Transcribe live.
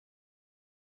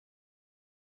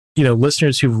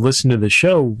listeners who've listened to the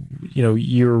show,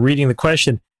 you were reading the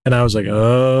question, and I was like,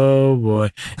 oh boy.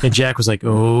 And Jack was like,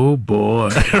 oh boy.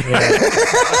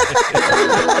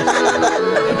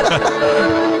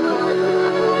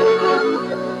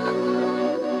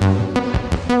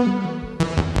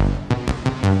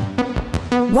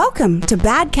 Welcome to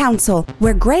Bad Counsel,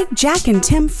 where Greg, Jack, and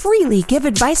Tim freely give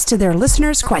advice to their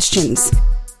listeners' questions.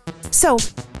 So,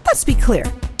 let's be clear.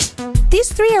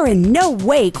 These three are in no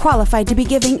way qualified to be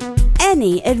giving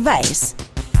any advice.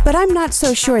 But I'm not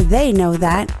so sure they know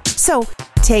that. So,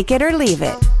 take it or leave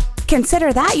it.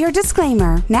 Consider that your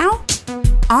disclaimer. Now,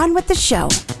 on with the show.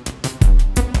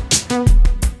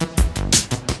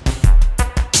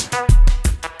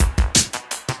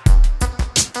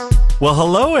 Well,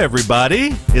 hello,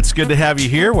 everybody. It's good to have you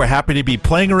here. We're happy to be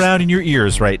playing around in your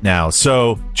ears right now.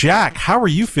 So, Jack, how are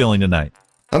you feeling tonight?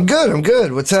 I'm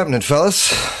good. What's happening,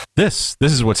 fellas? This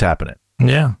is what's happening.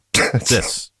 Yeah.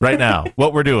 This, right now.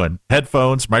 What we're doing.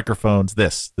 Headphones, microphones,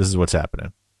 this is what's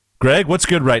happening. Greg, what's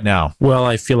good right now? Well,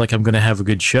 I feel like I'm going to have a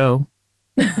good show.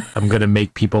 I'm going to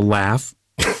make people laugh.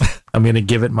 I'm going to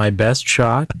give it my best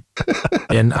shot.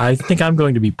 And I think I'm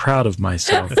going to be proud of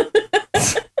myself.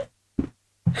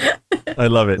 I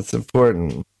love it. It's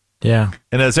important. Yeah.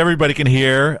 And as everybody can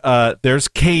hear, there's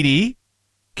Katie.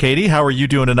 Katie, how are you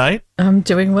doing tonight? I'm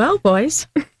doing well, boys.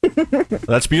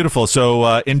 That's beautiful.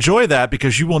 So enjoy that,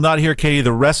 because you will not hear Katie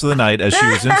the rest of the night, as she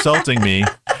was insulting me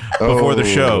before the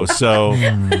show. So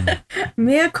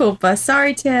Mea culpa.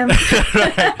 Sorry, Tim.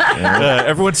 Right.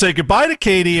 Everyone say goodbye to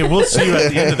Katie, and we'll see you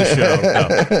at the end of the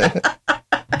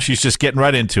show. No. She's just getting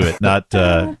right into it. Not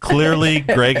clearly,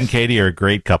 Greg and Katie are a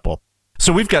great couple.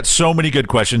 So we've got so many good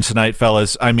questions tonight,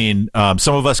 fellas. I mean,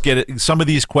 some of us get it. Some of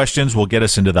these questions will get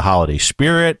us into the holiday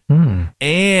spirit,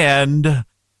 and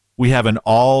we have an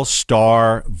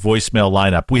all-star voicemail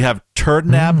lineup. We have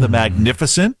Turdnab the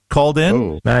Magnificent called in.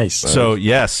 Oh, nice. So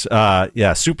yes,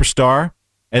 superstar.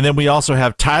 And then we also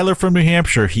have Tyler from New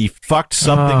Hampshire. He fucked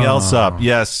something else up.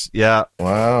 Yes, yeah.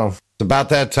 Wow. It's about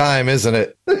that time, isn't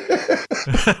it?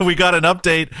 We got an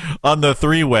update on the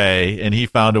three-way, and he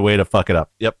found a way to fuck it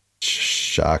up. Yep.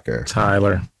 Shocker.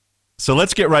 Tyler. So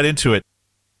let's get right into it.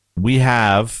 We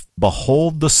have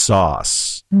Behold the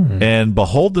Sauce. And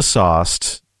Behold the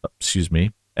Sauce,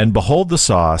 and Behold the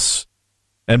Sauce,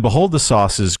 and Behold the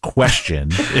Sauce's question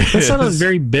That sounds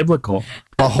very biblical.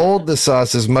 Behold the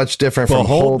Sauce is much different from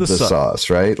hold the sauce,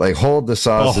 right? Like hold the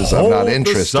sauce is I'm not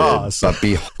interested, but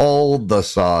behold the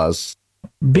sauce.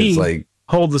 B, like,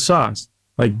 hold the sauce.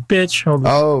 Like, bitch, hold the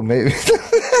sauce. Oh, maybe.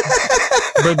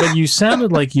 But you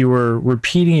sounded like you were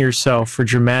repeating yourself for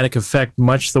dramatic effect,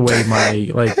 much the way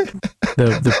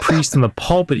the priest in the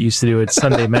pulpit used to do at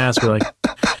Sunday Mass. We're like,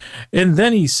 and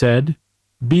then he said,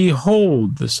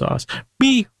 behold the sauce.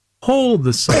 Behold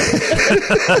the sauce.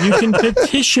 You can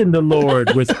petition the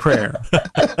Lord with prayer.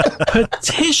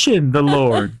 Petition the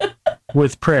Lord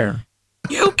with prayer.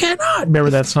 You cannot. Remember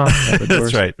that song?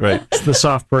 That's right. It's the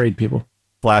Soft Parade people.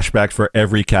 Flashback for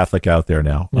every Catholic out there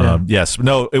now. Yeah. Yes.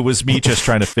 No, it was me just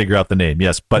trying to figure out the name.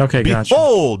 Yes. But okay,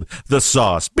 behold the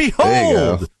sauce.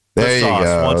 Behold there you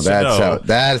go.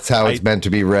 That's how it's meant to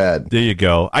be read. There you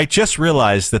go. I just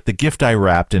realized that the gift I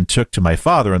wrapped and took to my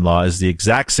father-in-law is the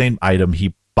exact same item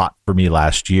he bought for me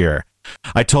last year.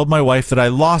 I told my wife that I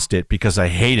lost it because I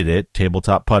hated it.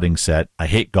 Tabletop putting set. I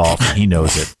hate golf, and he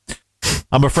knows it.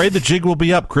 I'm afraid the jig will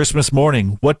be up Christmas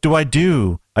morning. What do I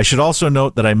do? I should also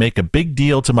note that I make a big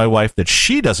deal to my wife that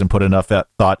she doesn't put enough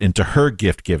thought into her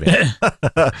gift giving.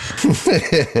 How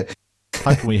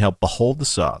can we help Behold the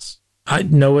Sauce? I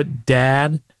know it,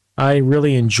 Dad. I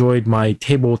really enjoyed my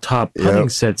tabletop putting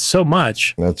set so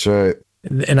much. That's right.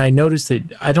 And I noticed that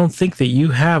I don't think that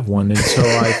you have one. And so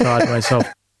I thought to myself,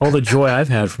 all the joy I've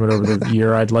had from it over the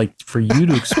year, I'd like for you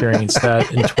to experience that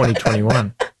in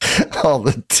 2021. All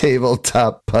the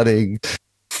tabletop putting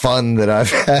fun that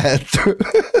I've had.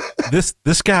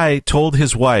 This guy told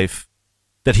his wife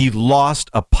that he lost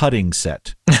a putting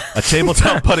set, a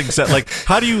tabletop putting set. Like,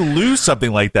 how do you lose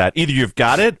something like that? Either you've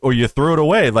got it or you throw it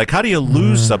away. Like, how do you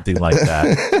lose something like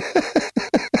that?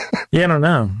 Yeah, I don't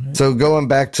know. So going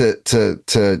back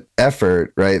to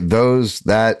effort, right?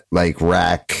 That like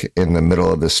rack in the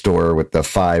middle of the store with the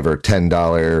 $5 or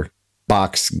 $10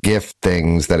 box gift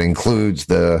things that includes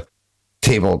the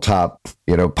tabletop,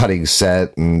 putting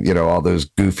set and, all those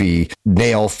goofy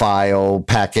nail file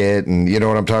packet and you know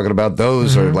what I'm talking about?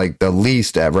 Those are like the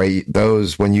least, right?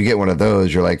 Those, when you get one of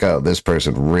those, you're like, oh, this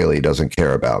person really doesn't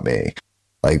care about me.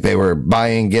 Like they were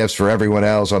buying gifts for everyone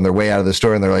else on their way out of the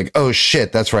store and they're like, oh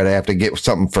shit, that's right. I have to get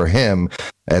something for him.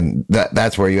 And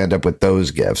that's where you end up with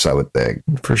those gifts, I would think.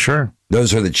 For sure.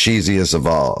 Those are the cheesiest of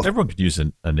all. Everyone could use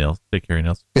a nail. Take care of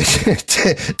your nails.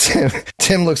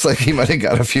 Tim looks like he might have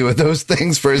got a few of those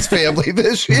things for his family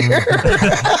this year.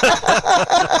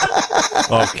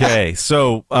 Okay,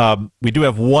 so we do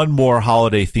have one more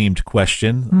holiday-themed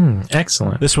question.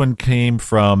 Excellent. This one came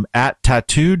from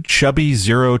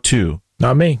 @tattooedchubby02.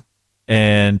 Not me.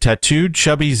 And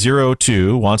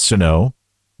tattooedchubby02 wants to know,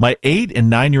 my 8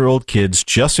 and 9-year-old kids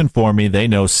just informed me they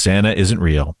know Santa isn't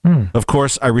real. Of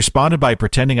course, I responded by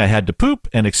pretending I had to poop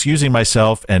and excusing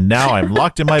myself, and now I'm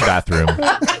locked in my bathroom.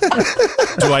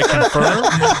 Do I confirm?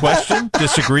 Question?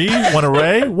 Disagree? Want to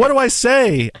ray? What do I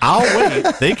say? I'll wait.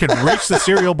 They can reach the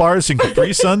cereal bars and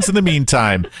Capri Suns in the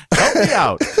meantime. Help me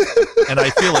out. And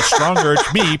I feel a strong urge,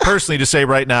 me personally, to say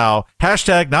right now,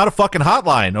 hashtag not a fucking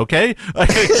hotline, okay? Like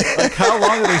how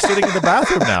long are they sitting in the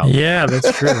bathroom now? Yeah,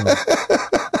 that's true.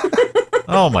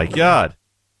 Oh my God.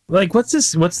 Like, what's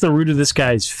the root of this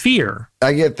guy's fear?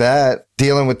 I get that.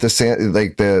 Dealing with the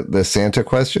Santa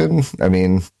question. I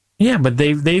mean, yeah, but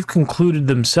they've concluded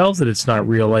themselves that it's not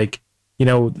real. Like, you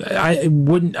know,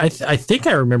 I think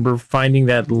I remember finding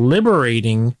that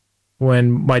liberating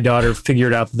when my daughter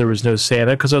figured out that there was no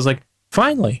Santa, because I was like,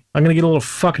 finally, I'm gonna get a little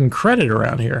fucking credit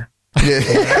around here.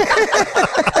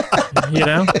 You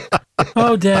know?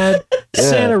 Oh, Dad,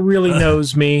 Santa really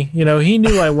knows me. You know, he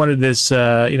knew I wanted this,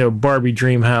 Barbie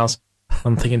dream house.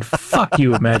 I'm thinking, fuck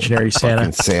you, imaginary Santa.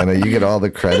 Fucking Santa, you get all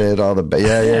the credit, all the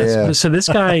yeah. So this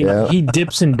guy, he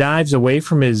dips and dives away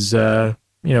from his,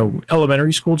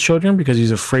 elementary school children because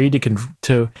he's afraid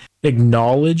to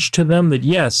acknowledge to them that,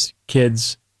 yes,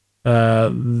 kids,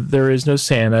 there is no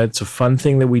Santa. It's a fun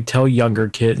thing that we tell younger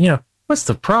kids. You know, what's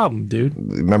the problem, dude?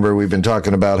 Remember, we've been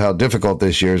talking about how difficult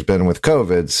this year's been with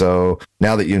COVID. So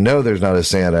now that you know there's not a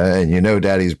Santa and you know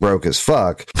Daddy's broke as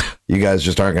fuck, you guys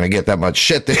just aren't going to get that much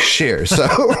shit this year. So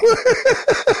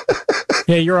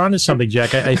yeah, you're onto something,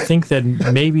 Jack. I think that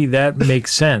maybe that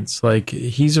makes sense. Like,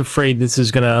 he's afraid this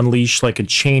is going to unleash like a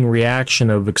chain reaction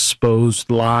of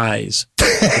exposed lies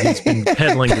that he's been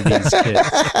peddling to these kids.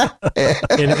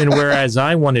 And whereas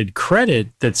I wanted credit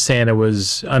that Santa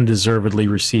was undeservedly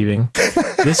receiving,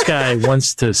 this guy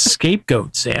wants to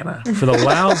scapegoat Santa for the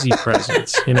lousy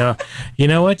presents. You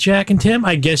know what, Jack and Tim?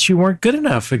 I guess you weren't good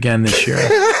enough again this year.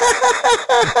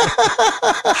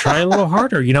 Try a little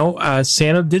harder. You know,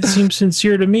 Santa did seem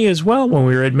sincere to me as well when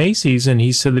we were at Macy's, and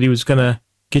he said that he was going to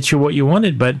get you what you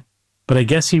wanted, but I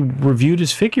guess he reviewed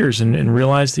his figures and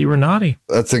realized that you were naughty.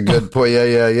 That's a good point.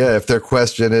 Yeah. If their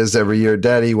question is every year,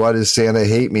 Daddy, why does Santa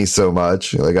hate me so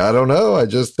much? You're like, I don't know. I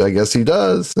guess he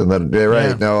does. And then,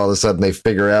 now all of a sudden they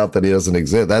figure out that he doesn't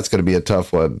exist. That's going to be a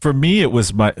tough one. For me, it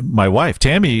was my wife.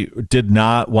 Tammy did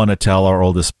not want to tell our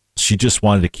oldest. She just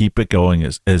wanted to keep it going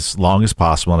as long as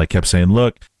possible. And I kept saying,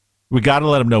 look, we got to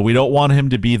let him know. We don't want him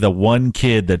to be the one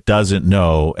kid that doesn't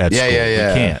know at school.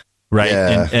 Yeah. We can't. Right.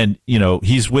 Yeah. And you know,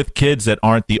 he's with kids that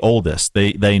aren't the oldest.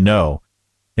 They know.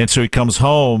 And so he comes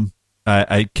home.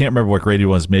 I can't remember what grade he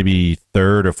was, maybe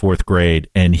 3rd or 4th grade.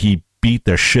 And he beat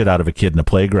the shit out of a kid in the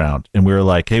playground. And we were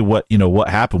like, hey, what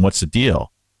happened? What's the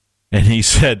deal? And he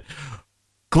said,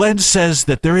 Glenn says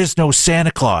that there is no Santa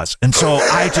Claus, and so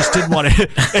I just didn't want to.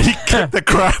 And he kicked the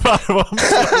crap out of him.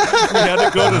 So we had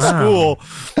to go to school,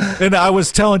 and I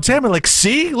was telling Tammy, like,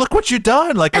 "See, look what you've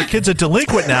done! Like, our kid's a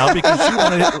delinquent now because you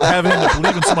want to have him to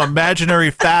believe in some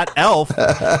imaginary fat elf."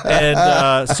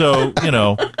 And so, you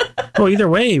know, well, either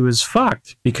way, he was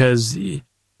fucked because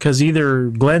either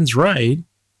Glenn's right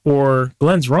or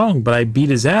Glenn's wrong, but I beat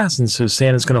his ass, and so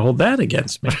Santa's going to hold that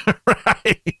against me.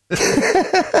 Right.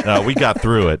 No, we got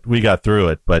through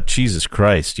it, but Jesus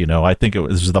Christ, you know, I think it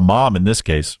was the mom in this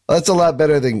case. Well, that's a lot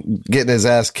better than getting his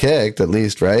ass kicked, at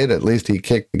least, right? At least he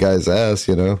kicked the guy's ass,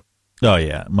 you know? Oh,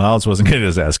 yeah. Miles wasn't getting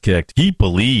his ass kicked. He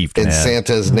believed, in man.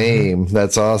 Santa's name.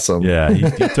 That's awesome. Yeah, he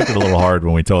took it a little hard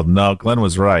when we told him, no, Glenn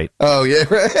was right. Oh, yeah.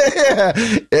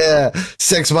 Right. Yeah.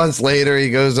 6 months later, he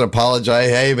goes and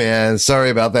apologizes. Hey, man, sorry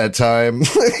about that time.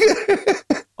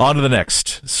 On to the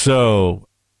next. So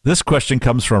this question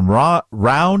comes from Round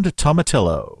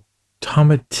Tomatillo.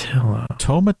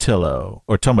 Tomatillo.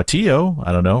 Or Tomatillo.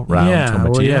 I don't know. Round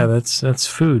Tomatillo. Well, yeah, that's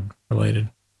food related.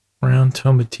 Round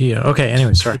Tomatillo. Okay,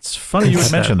 anyway, sorry. It's funny you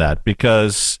would mention that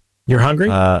because... You're hungry?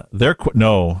 Their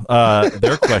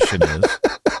question is,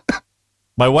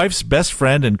 my wife's best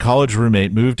friend and college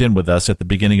roommate moved in with us at the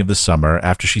beginning of the summer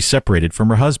after she separated from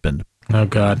her husband. Oh,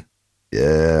 God.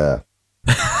 Yeah.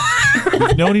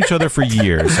 We've known each other for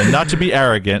years, and not to be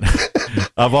arrogant,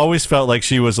 I've always felt like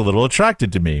she was a little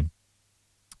attracted to me.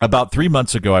 About 3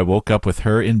 months ago, I woke up with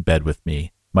her in bed with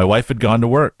me. My wife had gone to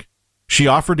work. She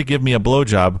offered to give me a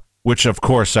blowjob, which of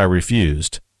course I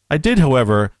refused. I did,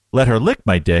 however, let her lick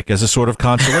my dick as a sort of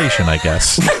consolation, I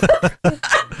guess.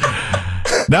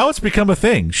 Now it's become a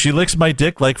thing. She licks my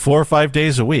dick like 4 or 5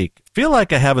 days a week. Feel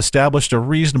like I have established a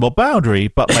reasonable boundary,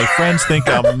 but my friends think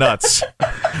I'm nuts.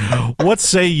 What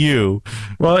say you?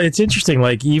 Well, it's interesting.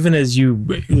 Like, even as you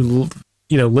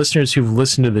know, listeners who've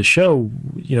listened to the show,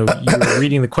 you know, you were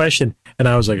reading the question, and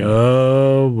I was like,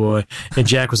 oh boy. And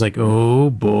Jack was like,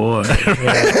 oh boy.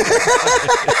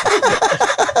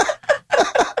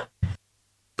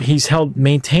 He's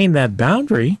maintained that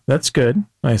boundary. That's good,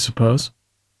 I suppose.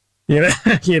 He did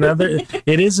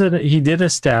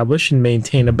establish and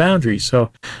maintain a boundary.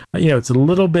 So, you know, it's a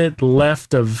little bit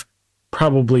left of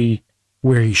probably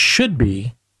where he should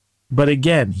be, but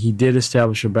again, he did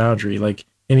establish a boundary. Like,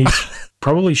 and he's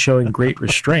probably showing great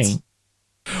restraint.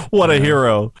 What a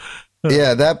hero!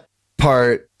 Yeah, that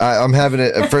part. I'm having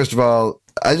it. First of all,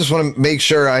 I just want to make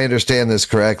sure I understand this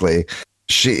correctly.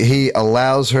 He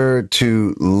allows her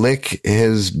to lick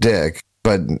his dick,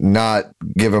 but not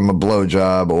give him a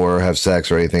blowjob or have sex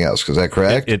or anything else. Is that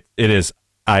correct? It is.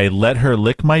 I let her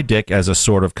lick my dick as a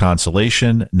sort of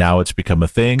consolation. Now it's become a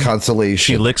thing. Consolation.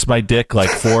 She licks my dick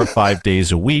like 4 or 5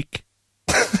 days a week.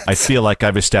 I feel like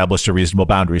I've established a reasonable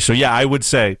boundary. So yeah, I would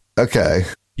say. Okay.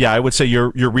 Yeah, I would say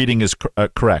your reading is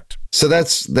correct. So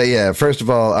first of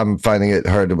all, I'm finding it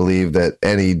hard to believe that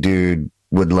any dude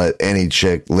would let any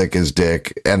chick lick his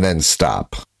dick and then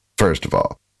stop. First of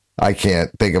all. I can't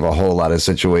think of a whole lot of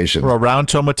situations. Well, Round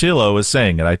Tomatillo is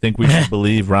saying it. I think we should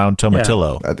believe Round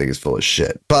Tomatillo. I think it's full of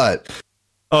shit. But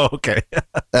okay.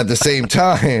 At the same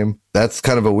time, that's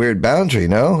kind of a weird boundary,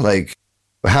 no? Like,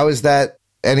 how is that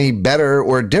any better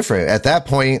or different? At that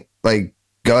point, like,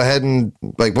 go ahead and,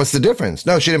 like, what's the difference?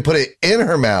 No, she didn't put it in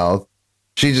her mouth.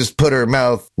 She just put her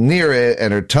mouth near it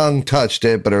and her tongue touched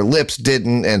it, but her lips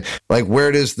didn't. And, like,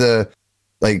 where does the,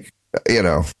 like, you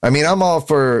know, I mean, I'm all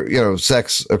for, you know,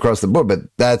 sex across the board, but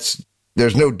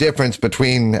there's no difference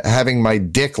between having my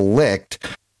dick licked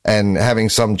and having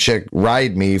some chick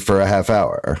ride me for a half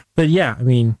hour. But yeah, I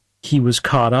mean, he was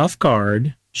caught off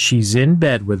guard. She's in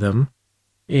bed with him.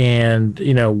 And,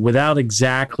 you know, without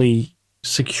exactly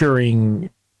securing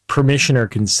permission or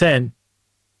consent,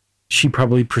 she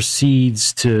probably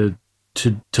proceeds to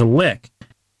lick.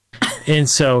 And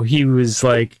so he was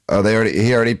like, "Oh,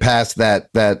 he already passed that."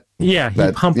 Yeah,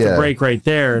 he pumped the brake right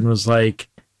there and was like,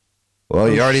 "Well,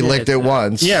 you already licked it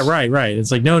once." Yeah, right.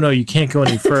 It's like, no, you can't go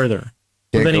any further.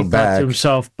 But then he thought to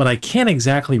himself, "But I can't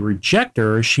exactly reject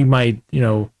her, or she might, you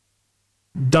know,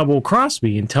 double cross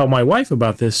me and tell my wife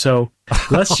about this. So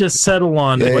let's just settle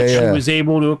on what she was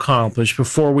able to accomplish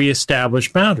before we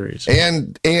establish boundaries."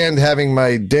 And having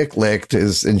my dick licked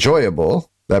is enjoyable.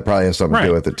 That probably has something to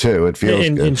do with it too. It feels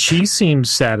good. And she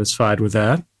seems satisfied with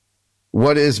that.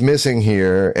 What is missing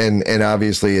here, and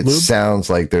obviously it sounds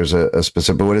like there's a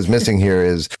specific, but what is missing here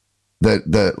is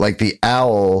the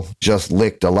owl just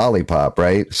licked a lollipop,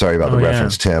 right? Sorry about the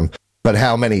reference, Tim. But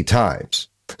how many times?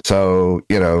 So,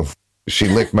 you know, she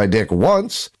licked my dick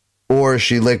once, or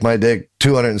she licked my dick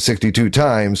 262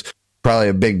 times. Probably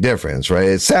a big difference, right?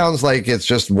 It sounds like it's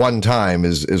just one time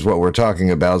is what we're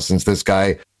talking about, since this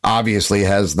guy obviously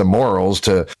has the morals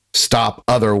to stop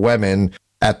other women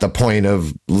at the point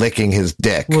of licking his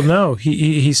dick. Well, no,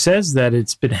 he says that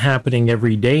it's been happening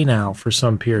every day now for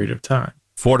some period of time.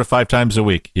 4 to 5 times a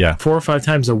week. Yeah. 4 or 5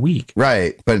 times a week.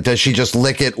 Right. But does she just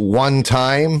lick it one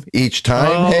time each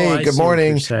time? Oh, hey, good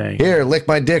morning. Here, lick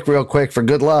my dick real quick for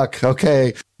good luck.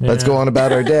 Okay. Let's go on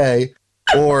about our day.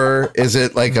 Or is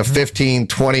it like a 15,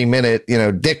 20-minute, you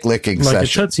know, dick licking session? Like a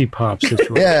Tootsie Pop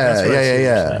situation.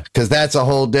 Yeah. Because that's a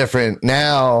whole different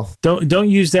now. Don't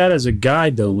use that as a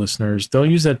guide, though, listeners. Don't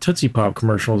use that Tootsie Pop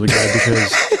commercial as a guide, because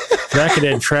that could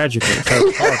end tragically.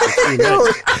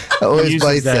 Always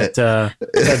bites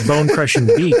that bone-crushing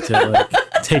beat to like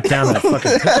take down that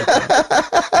fucking Tootsie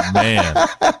Pop. Man.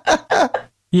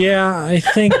 Yeah, I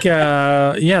think,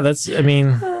 I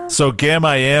mean... So Gam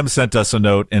I Am sent us a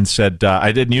note and said,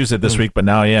 I didn't use it this week, but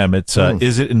now I am. It's,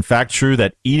 is it in fact true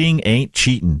that eating ain't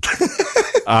cheating? This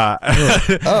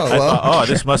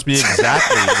must be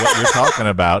exactly what you're talking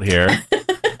about here.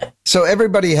 So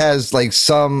everybody has like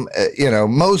some,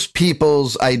 most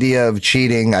people's idea of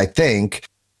cheating, I think,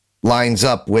 lines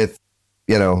up with,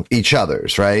 each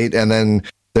other's, right? And then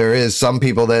there is some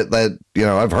people that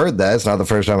I've heard that. It's not the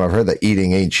first time I've heard that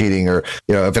eating ain't cheating, or,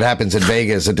 if it happens in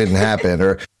Vegas, it didn't happen,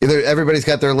 or everybody's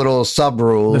got their little sub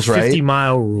rules, the 50 right?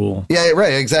 50-mile rule. Yeah,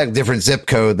 right. Exactly. Different zip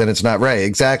code, then it's not right.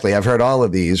 Exactly. I've heard all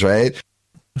of these, right?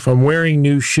 If I'm wearing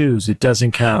new shoes, it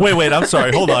doesn't count. Wait, I'm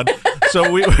sorry. Hold on. So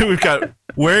we've got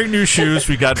wearing new shoes.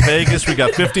 We got Vegas. We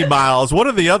got 50 miles. What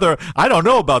are the other? I don't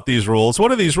know about these rules.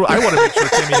 What are these rules? I want to make sure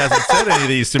Timmy hasn't said any of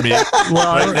these to me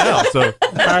right now. So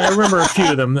I remember a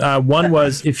few of them. One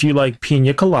was if you like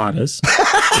pina coladas.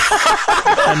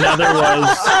 Another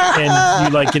was, and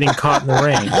you like getting caught in the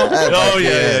rain. Oh,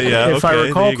 yeah. If I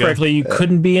recall correctly, you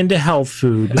couldn't be into health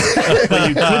food, but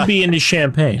you could be into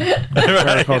champagne. If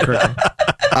I recall correctly.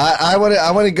 I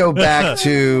want to go back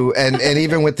to, and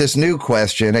even with this new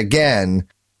question, again,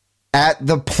 at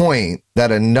the point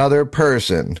that another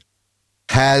person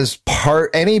has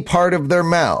any part of their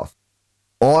mouth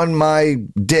on my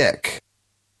dick,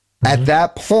 at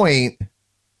that point,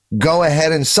 go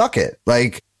ahead and suck it.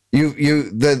 Like,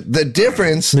 the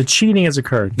difference, the cheating has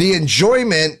occurred. The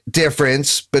enjoyment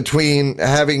difference between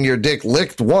having your dick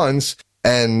licked once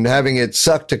and having it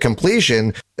sucked to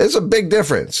completion is a big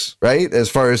difference, right? As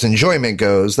far as enjoyment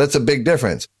goes, that's a big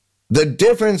difference. The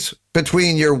difference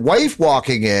between your wife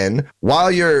walking in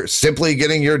while you're simply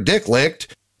getting your dick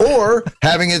licked or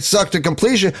having it sucked to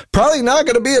completion, probably not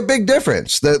going to be a big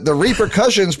difference. The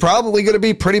repercussions probably going to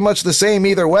be pretty much the same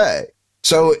either way.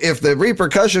 So if the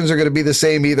repercussions are going to be the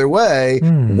same either way,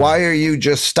 why are you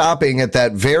just stopping at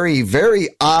that very, very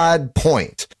odd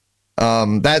point?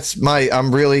 I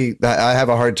have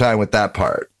a hard time with that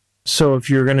part. So if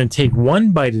you're going to take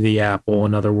one bite of the apple,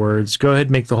 in other words, go ahead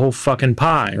and make the whole fucking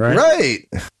pie, right?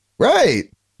 Right.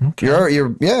 Okay.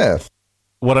 Yeah.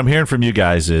 What I'm hearing from you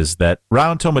guys is that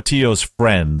Ron Tomatillo's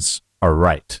friends are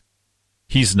right.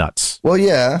 He's nuts. Well,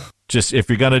 yeah. Just if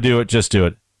you're going to do it, just do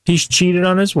it. He's cheated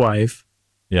on his wife.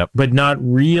 Yep. But not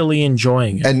really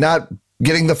enjoying it. And not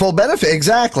getting the full benefit.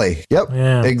 Exactly. Yep.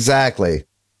 Yeah. Exactly.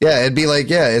 Yeah. It'd be like,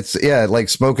 like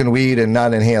smoking weed and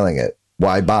not inhaling it.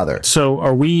 Why bother? So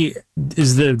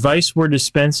is the advice we're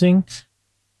dispensing,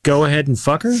 go ahead and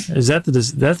fuck her? Is that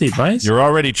the advice? You're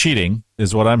already cheating,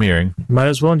 is what I'm hearing. Might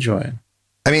as well enjoy it.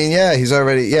 I mean,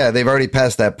 yeah, they've already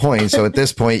passed that point. So at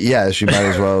this point, yes, you might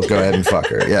as well go ahead and fuck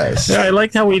her. Yes. Yeah, I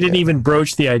liked how we didn't even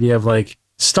broach the idea of like,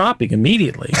 stopping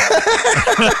immediately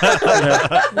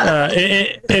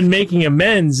and making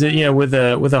amends, with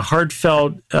a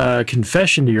heartfelt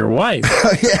confession to your wife.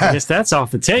 Yeah. I guess that's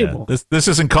off the table. Yeah. This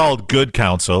isn't called good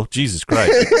counsel. Jesus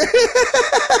Christ.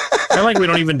 I like we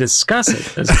don't even discuss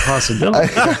it as a possibility.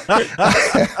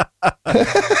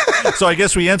 So I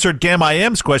guess we answered Gamma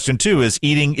M's question too. Is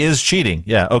eating is cheating?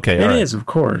 Yeah. Okay. It is, of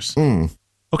course.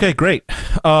 Okay. Great.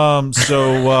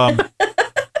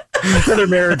 Another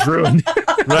marriage ruined.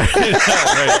 Right,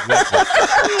 exactly.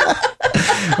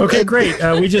 Okay, great.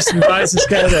 We just advised this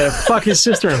guy to fuck his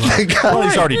sister-in-law. Well,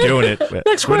 he's already doing it.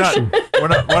 Next question. We're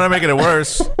not making it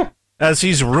worse. As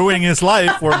he's ruining his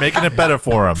life, we're making it better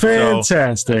for him.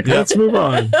 Fantastic. So, let's move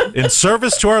on. In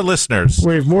service to our listeners.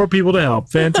 We have more people to help.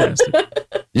 Fantastic.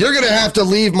 You're going to have to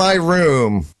leave my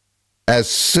room as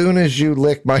soon as you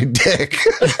lick my dick.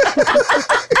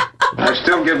 I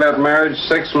still give that marriage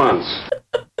 6 months.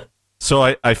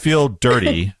 So I feel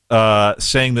dirty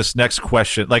saying this next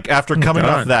question. Like after coming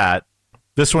off that,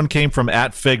 this one came from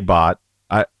 @Figbot.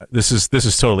 This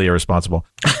is totally irresponsible.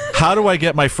 How do I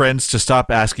get my friends to stop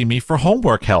asking me for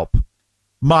homework help?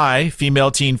 My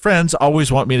female teen friends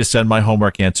always want me to send my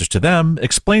homework answers to them,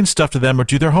 explain stuff to them, or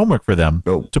do their homework for them.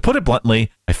 Oh. To put it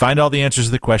bluntly, I find all the answers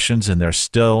to the questions, and they're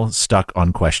still stuck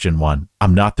on question 1.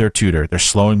 I'm not their tutor. They're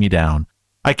slowing me down.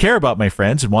 I care about my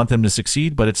friends and want them to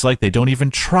succeed, but it's like they don't even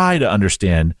try to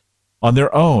understand on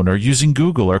their own or using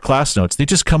Google or class notes. They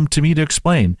just come to me to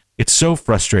explain. It's so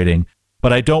frustrating,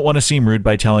 but I don't want to seem rude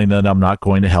by telling them I'm not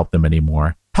going to help them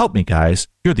anymore. Help me, guys.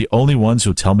 You're the only ones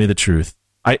who tell me the truth.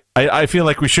 I feel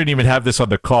like we shouldn't even have this on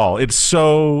the call. It's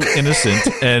so innocent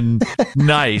and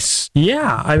nice.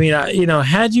 Yeah. I mean,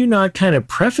 had you not kind of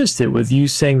prefaced it with you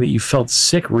saying that you felt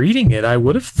sick reading it, I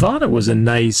would have thought it was a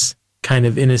nice kind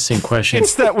of innocent question.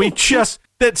 It's that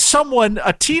that someone,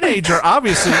 a teenager,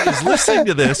 obviously is listening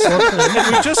to this, and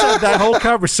we just had that whole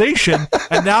conversation,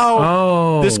 and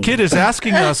now this kid is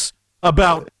asking us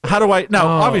about how do I... Now,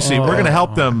 obviously, we're going to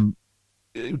help them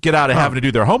get out of having to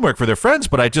do their homework for their friends,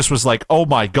 but I just was like, oh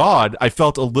my God, I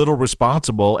felt a little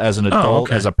responsible as an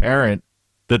adult, as a parent,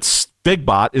 that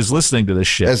Figbot is listening to this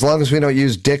shit. As long as we don't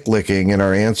use dick licking in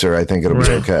our answer, I think it'll be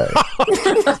okay.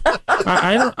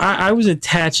 I was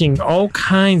attaching all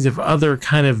kinds of other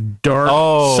kind of dark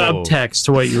subtext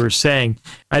to what you were saying.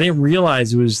 I didn't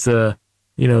realize it was the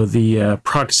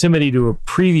proximity to a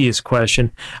previous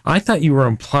question. I thought you were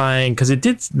implying, because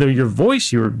your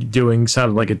voice you were doing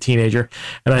sounded like a teenager,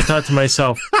 and I thought to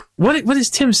myself, what is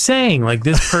Tim saying? Like,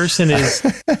 this person is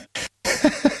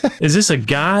this a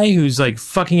guy who's like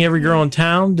fucking every girl in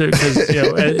town because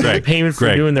payment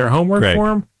for doing their homework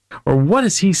for him? Or what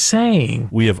is he saying?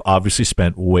 We have obviously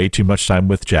spent way too much time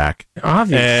with Jack.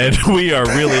 Obviously. And we are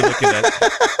really looking at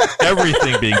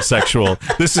everything being sexual.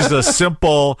 This is a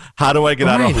simple, how do I get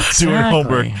out of doing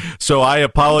homework? So I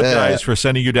apologize for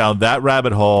sending you down that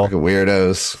rabbit hole. Fucking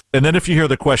weirdos. And then if you hear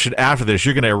the question after this,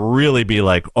 you're going to really be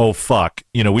like, oh, fuck.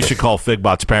 We should call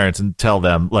Figbot's parents and tell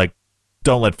them, like,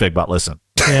 don't let Figbot listen.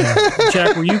 Yeah.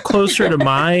 Jack, were you closer to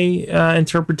my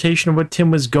interpretation of what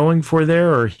Tim was going for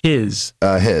there, or his?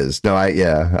 His. No, I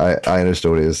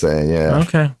understood what he was saying. Yeah.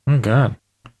 Okay. Oh, God.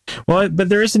 Well, but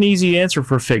there is an easy answer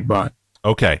for Figbot.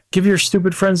 Okay. Give your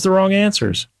stupid friends the wrong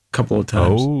answers a couple of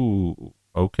times. Oh,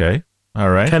 okay.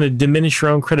 All right. Kind of diminish your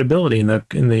own credibility in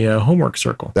the homework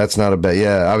circle. That's not a bad.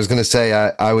 Yeah, I was going to say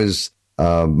I was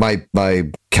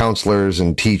my counselors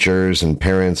and teachers and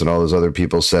parents and all those other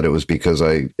people said it was because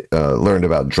I learned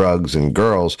about drugs and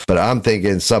girls, but I'm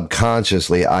thinking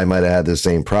subconsciously I might have had the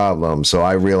same problem. So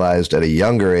I realized at a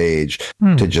younger age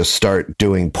to just start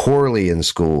doing poorly in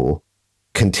school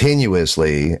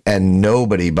continuously, and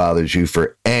nobody bothers you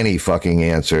for any fucking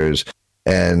answers.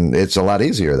 And it's a lot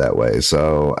easier that way.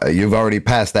 So you've already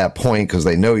passed that point because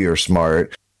they know you're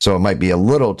smart. So it might be a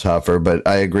little tougher, but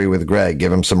I agree with Greg. Give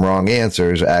him some wrong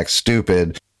answers, act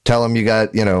stupid, tell him you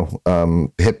got,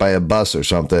 hit by a bus or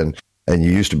something, and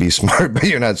you used to be smart, but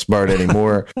you're not smart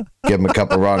anymore. Give them a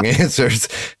couple wrong answers,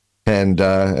 and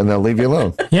they'll leave you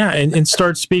alone. Yeah, and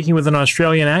start speaking with an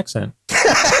Australian accent.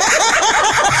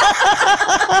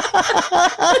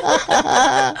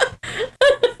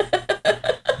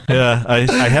 Yeah,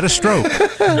 I had a stroke.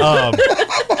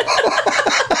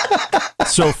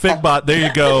 So Figbot, there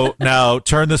you go. Now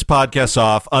turn this podcast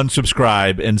off,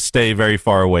 unsubscribe, and stay very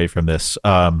far away from this.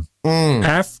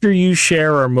 After you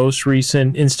share our most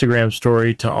recent Instagram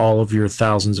story to all of your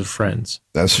thousands of friends,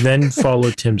 then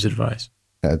follow Tim's advice.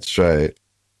 That's right.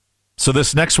 So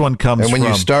this next one comes and when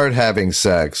from... you start having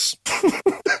sex.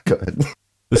 Go ahead.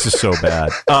 This is so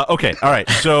bad. Okay, all right.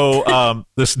 So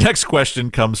this next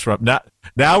question comes from...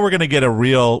 Now we're going to get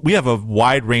we have a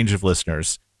wide range of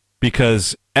listeners,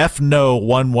 because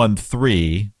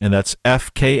FKNOW113, and that's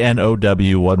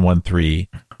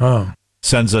FKNOW113,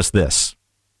 sends us this.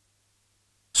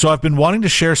 So I've been wanting to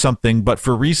share something, but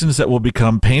for reasons that will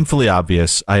become painfully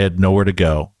obvious, I had nowhere to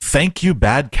go. Thank you,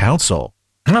 bad counsel.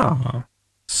 Oh.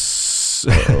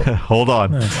 Hold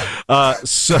on.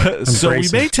 So we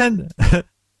may tend...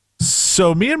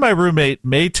 So me and my roommate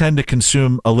may tend to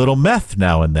consume a little meth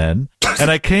now and then, and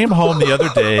I came home the other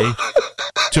day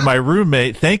to my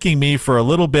roommate thanking me for a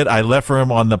little bit I left for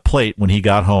him on the plate when he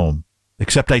got home.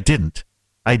 Except I didn't.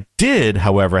 I did,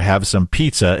 however, have some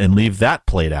pizza and leave that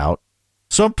plate out.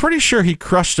 So I'm pretty sure he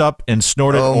crushed up and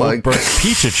snorted old burnt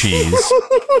pizza cheese.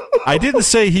 I didn't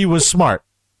say he was smart.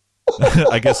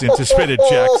 I guess he anticipated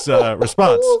Jack's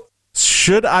response.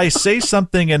 Should I say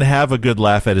something and have a good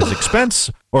laugh at his expense,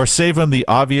 or save him the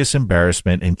obvious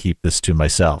embarrassment and keep this to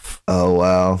myself? Oh,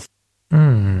 wow.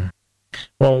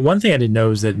 Well, one thing I didn't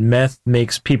know is that meth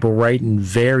makes people write in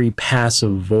very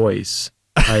passive voice.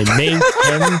 I may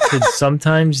tend to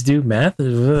sometimes do meth.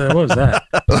 What was that?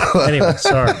 Anyway,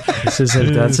 sorry. This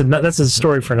isn't. That's a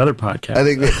story for another podcast. I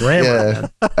think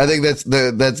I think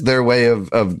that's their way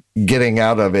of getting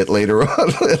out of it later on.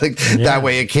 That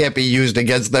way, it can't be used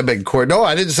against them in court. No,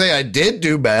 I didn't say I did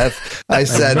do meth. I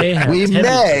said we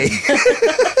may.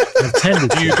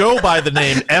 Do you go by the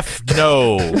name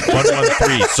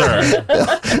FKNOW113, sir?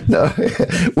 No.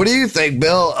 What do you think,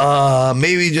 Bill?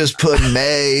 Maybe just put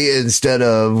may instead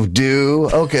of do.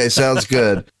 Okay, sounds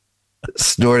good.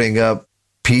 Snorting up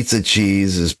pizza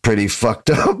cheese is pretty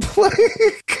fucked up.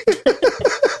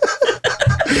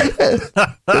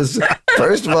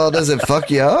 First of all, does it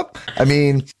fuck you up? I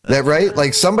mean, that right?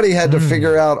 Like somebody had to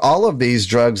figure out all of these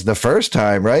drugs the first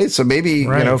time, right? So maybe,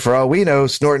 for all we know,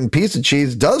 snorting pizza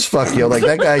cheese does fuck you. Like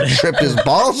that guy tripped his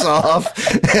balls off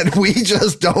and we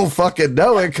just don't fucking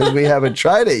know it because we haven't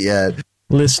tried it yet.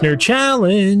 Listener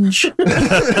challenge.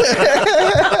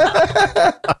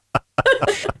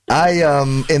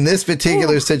 In this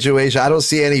particular situation, I don't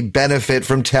see any benefit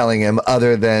from telling him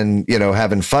other than,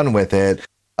 having fun with it.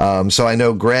 So I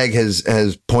know Greg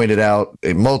has pointed out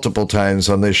multiple times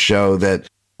on this show that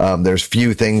there's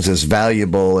few things as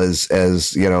valuable as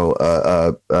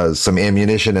some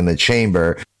ammunition in the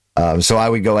chamber. So I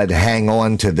would go ahead and hang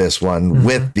on to this one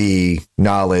with the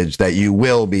knowledge that you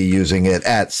will be using it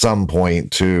at some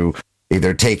point to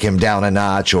either take him down a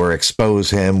notch or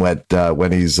expose him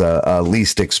when he's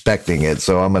least expecting it.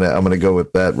 So I'm gonna go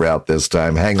with that route this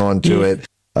time. Hang on to it.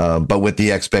 But with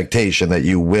the expectation that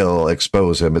you will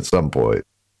expose him at some point.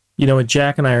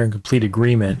 Jack and I are in complete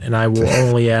agreement, and I will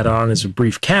only add on as a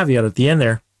brief caveat at the end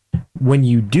there. when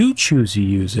you do choose to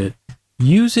use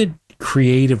it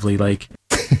creatively. Like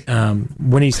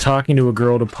when he's talking to a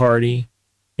girl at a party,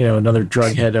 another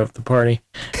drug head at the party,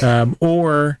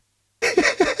 or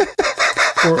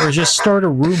just start a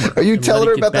rumor. Are you telling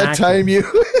her about that time you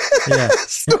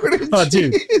snorted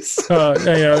cheese?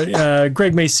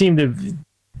 Greg may seem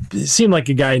like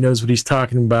a guy who knows what he's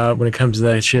talking about when it comes to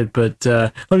that shit, but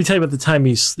let me tell you about the time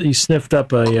he sniffed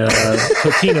up a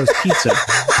Totino's pizza.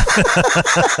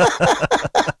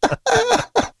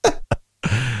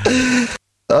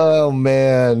 Oh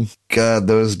man, God,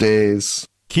 those days.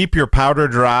 Keep your powder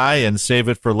dry and save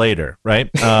it for later, right?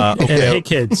 Okay. And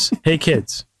hey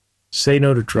kids, say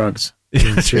no to drugs.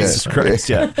 Jesus Christ,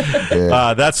 yeah.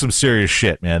 That's some serious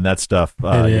shit, man. That stuff,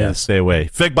 stay away.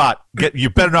 Figbot, you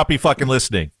better not be fucking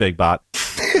listening, Figbot.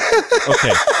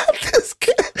 Okay.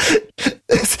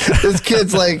 This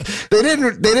kid's like, they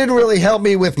didn't really help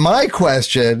me with my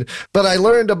question, but I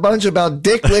learned a bunch about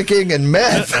dick licking and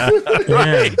meth.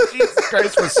 Right. Jesus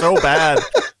Christ was so bad.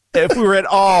 If we were at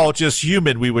all just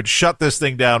human, we would shut this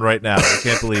thing down right now. I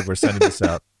can't believe we're sending this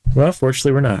out. Well,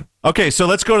 fortunately, we're not. Okay, so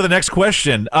let's go to the next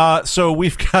question. So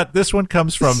we've got, this one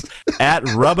comes from at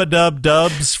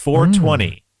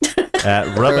Rubadubdubs420. At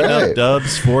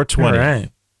Rubadubdubs420. All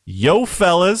right. Yo,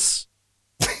 fellas.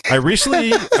 I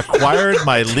recently acquired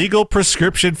my legal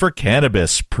prescription for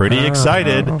cannabis. Pretty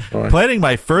excited. Planning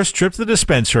my first trip to the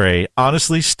dispensary.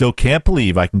 Honestly, still can't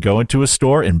believe I can go into a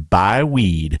store and buy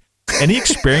weed. Any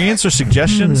experience or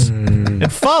suggestions?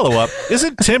 And follow-up,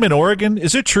 isn't Tim in Oregon?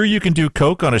 Is it true you can do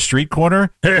coke on a street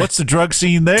corner? What's the drug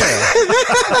scene there?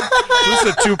 This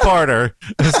is a two-parter.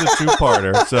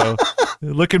 So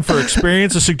looking for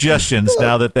experience or suggestions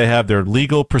now that they have their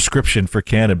legal prescription for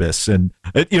cannabis. And,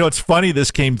 it's funny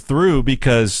this came through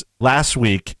because last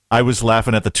week I was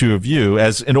laughing at the two of you.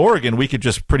 As in Oregon, we could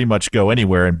just pretty much go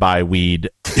anywhere and buy weed.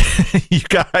 You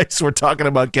guys were talking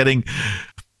about getting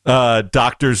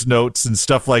doctor's notes and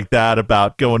stuff like that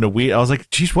about going to weed. I was like,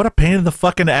 geez, what a pain in the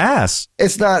fucking ass.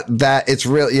 It's not that. It's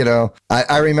real.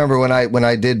 I remember when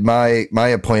I did my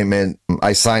appointment,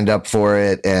 I signed up for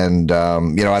it, and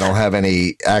I don't have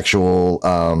any actual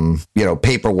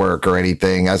paperwork or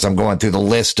anything. As I'm going through the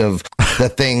list of the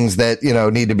things that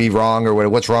need to be wrong or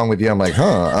what's wrong with you, I'm like,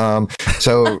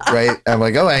 so right, I'm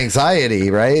like, oh,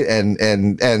 anxiety, right, and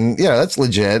that's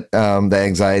legit, the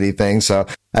anxiety thing. So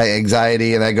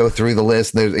anxiety, and I go through the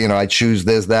list. There's, I choose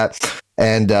this, that.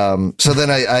 And so then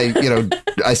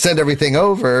I send everything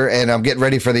over, and I'm getting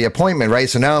ready for the appointment, right?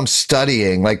 So now I'm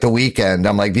studying like the weekend.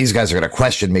 I'm like, these guys are going to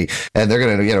question me, and they're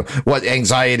going to, what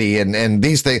anxiety and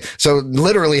these things. So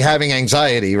literally having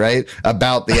anxiety, right,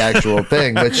 about the actual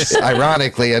thing, which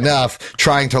ironically enough,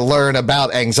 trying to learn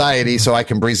about anxiety so I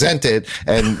can present it.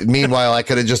 And meanwhile, I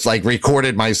could have just like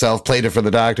recorded myself, played it for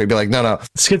the doctor, and be like, no.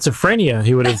 Schizophrenia,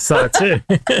 he would have thought too.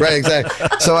 Right, exactly.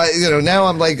 So now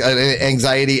I'm like an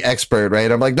anxiety expert. Right.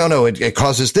 I'm like, no, it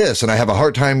causes this. And I have a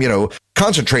hard time,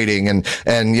 concentrating and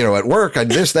at work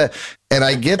and this, that. And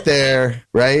I get there.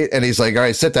 Right. And he's like, all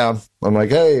right, sit down. I'm like,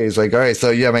 hey, he's like, all right, so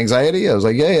you have anxiety? I was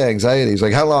like, yeah, anxiety. He's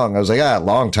like, how long? I was like, a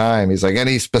long time. He's like,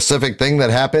 any specific thing that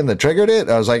happened that triggered it?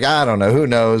 I was like, I don't know. Who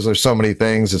knows? There's so many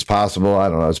things. It's possible. I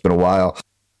don't know. It's been a while.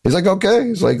 He's like, okay.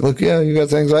 He's like, look, yeah, you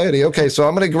got anxiety. Okay, so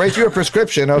I'm going to write you a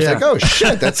prescription. I was like, oh,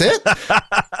 shit, that's it?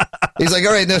 He's like,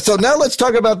 all right, so now let's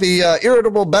talk about the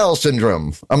irritable bowel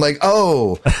syndrome. I'm like,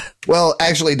 oh, well,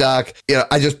 actually, Doc,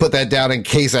 I just put that down in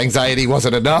case anxiety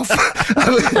wasn't enough.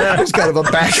 It was kind of a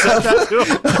backup.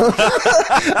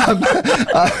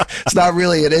 It's not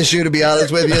really an issue, to be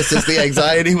honest with you, since the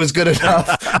anxiety was good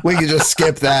enough. We could just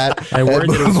skip that. I worried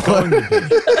it was going to be.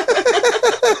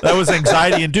 That was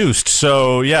anxiety induced.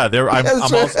 So yeah,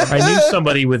 I knew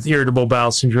somebody with irritable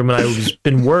bowel syndrome, and I was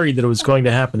been worried that it was going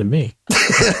to happen to me.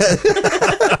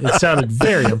 It sounded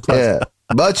very unpleasant. Yeah.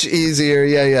 Much easier.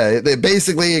 Yeah.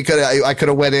 Basically, I could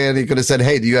have went in. He could have said,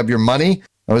 hey, do you have your money?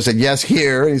 I would have said, yes,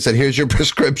 here. And he said, here's your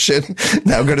prescription.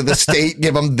 Now go to the state,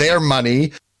 give them their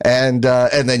money, and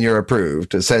then you're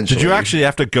approved, essentially. Did you actually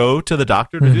have to go to the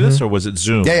doctor to do this, or was it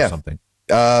Zoom or something?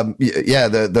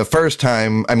 The first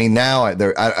time, I mean, now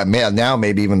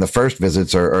maybe even the first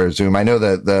visits are Zoom. I know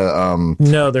that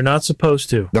no, they're not supposed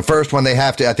to. The first one they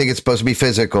have to, I think it's supposed to be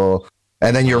physical,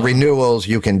 and then your renewals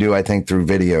you can do, I think, through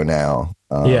video now.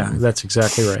 Yeah, that's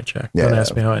exactly right, Jack. Don't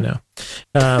ask me how I know.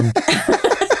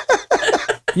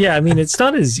 Yeah, I mean, it's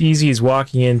not as easy as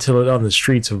walking into on the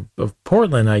streets of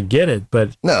Portland. I get it,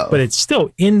 but it's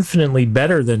still infinitely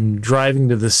better than driving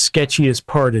to the sketchiest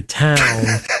part of town.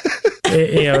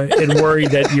 And worry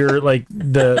that you're like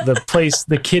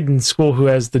the kid in school who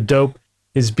has the dope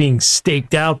is being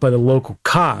staked out by the local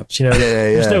cops.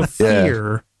 There's no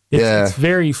fear It's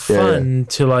very fun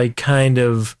to like kind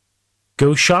of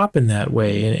go shopping that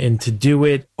way and to do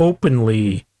it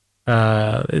openly.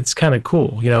 It's kind of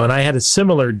cool, you know. And I had a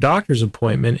similar doctor's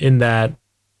appointment in that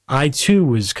I too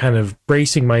was kind of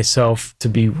bracing myself to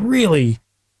be really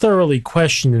thoroughly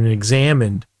questioned and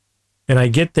examined. And I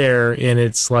get there and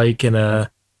it's like in a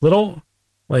little,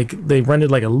 like they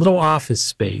rented like a little office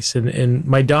space, and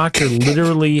my doctor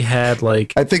literally had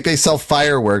like, I think they sell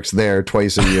fireworks there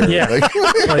twice a year. Yeah,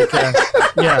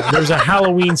 there's a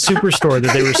Halloween superstore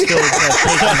that they were still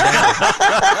taking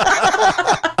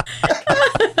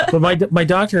down. But my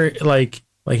doctor like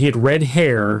he had red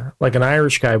hair like an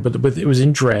Irish guy, but it was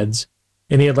in dreads,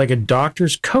 and he had like a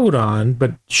doctor's coat on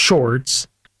but shorts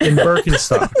and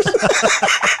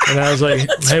Birkenstocks. And I was like,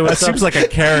 hey, what's that up? seems like a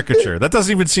caricature. That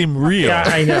doesn't even seem real. Yeah,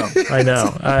 I know.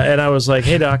 And I was like,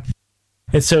 hey, doc.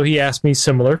 And so he asked me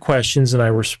similar questions, and I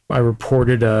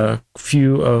reported a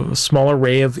small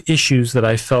array of issues that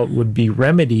I felt would be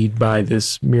remedied by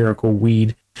this miracle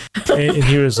weed. And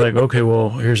he was like, okay, well,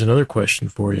 here's another question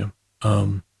for you.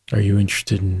 Are you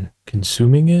interested in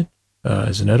consuming it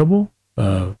as an edible,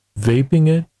 vaping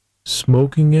it,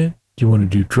 smoking it? Do you want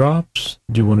to do drops?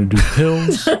 Do you want to do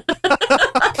pills? Do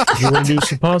you want to do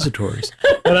suppositories?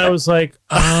 And I was like,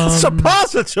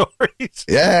 suppositories.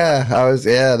 Yeah,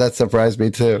 that surprised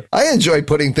me too. I enjoy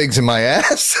putting things in my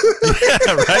ass.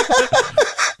 Yeah, right.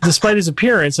 Despite his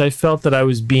appearance, I felt that I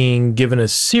was being given a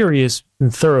serious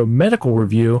and thorough medical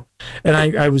review, and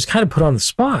I was kind of put on the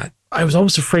spot. I was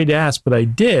almost afraid to ask, but I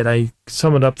did. I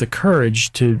summoned up the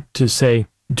courage to say,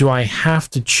 do I have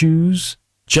to choose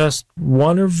just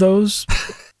one of those,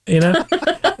 you know?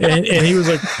 And he was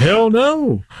like, hell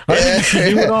no. I think you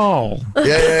should do it all.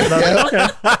 Yeah. Like, okay.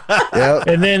 Yeah.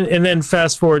 And then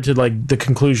fast forward to like the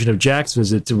conclusion of Jack's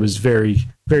visit, it was very,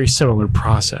 very similar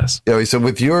process. He said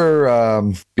with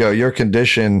your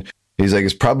condition, he's like,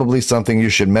 it's probably something you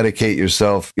should medicate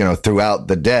yourself, throughout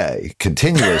the day,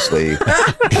 continuously.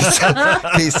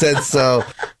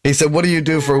 He said, what do you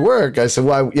do for work? I said,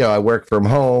 well, I work from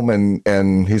home.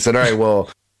 And he said, all right, well,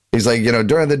 he's like,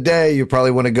 during the day, you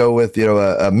probably want to go with,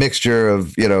 a mixture of,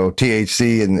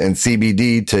 THC and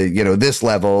CBD to, this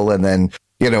level. And then,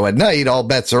 at night, all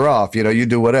bets are off. You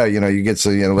do whatever, you get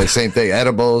some, the same thing,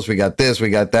 edibles. We got this, we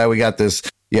got that. We got this,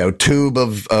 tube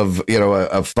of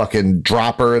a fucking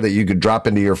dropper that you could drop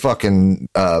into your fucking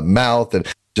mouth, and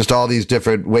just all these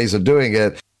different ways of doing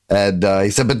it. And he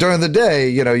said, but during the day,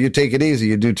 you take it easy.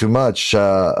 You do too much.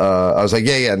 I was like,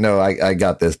 no, I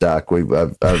got this, doc.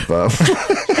 I've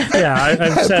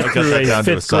I've sat through a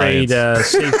fifth grade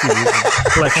safety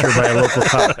lecture by a local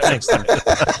cop. Thanks, doc.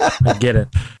 I get it.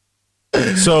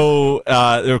 So,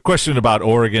 a question about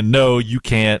Oregon. No, you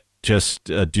can't just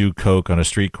do coke on a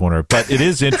street corner, but it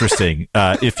is interesting.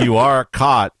 If you are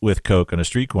caught with coke on a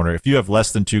street corner, if you have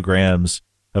less than 2 grams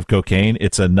of cocaine,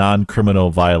 it's a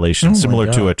non-criminal violation,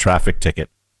 similar to a traffic ticket.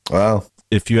 Wow.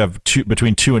 If you have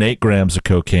between 2 and 8 grams of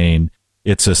cocaine,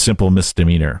 it's a simple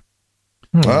misdemeanor.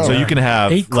 Wow. So you can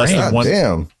have less than one.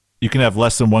 Damn. You can have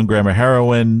less than 1 gram of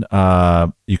heroin.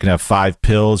 You can have 5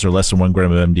 pills or less than 1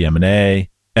 gram of MDMA.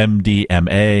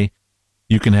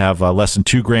 You can have less than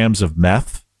 2 grams of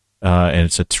meth, and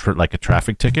it's like a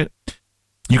traffic ticket.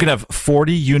 You can have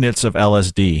 40 units of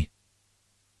LSD.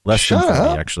 Less than 40,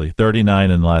 actually. 39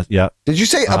 and less. Yeah. Did you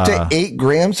say up to 8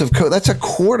 grams of coke? That's a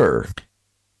quarter.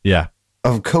 Yeah.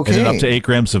 Of cocaine. And then up to 8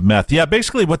 grams of meth. Yeah,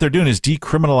 basically what they're doing is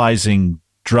decriminalizing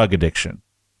drug addiction.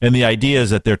 And the idea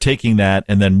is that they're taking that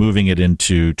and then moving it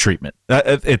into treatment.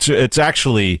 It's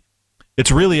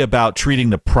really about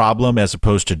treating the problem as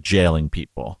opposed to jailing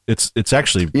people. It's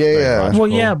actually very logical.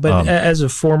 Well, yeah, but as a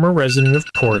former resident of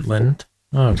Portland,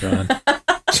 oh God.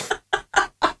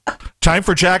 Time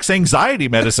for Jack's anxiety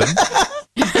medicine.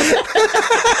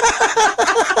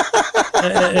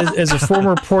 As a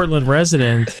former Portland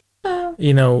resident,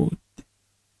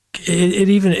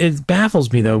 it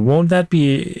baffles me though. Won't that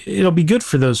be? It'll be good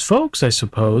for those folks, I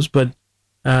suppose, but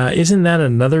isn't that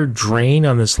another drain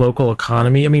on this local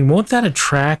economy? I mean, won't that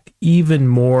attract even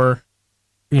more,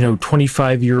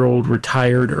 25-year-old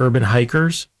retired urban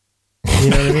hikers? You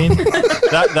know what I mean?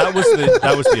 that was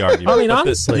the argument. I mean,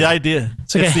 honestly, the idea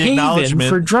it's like a haven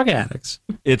for drug addicts.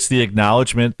 It's the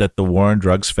acknowledgement that the war on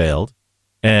drugs failed,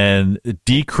 and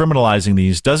decriminalizing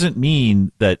these doesn't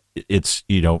mean that it's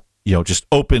just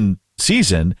open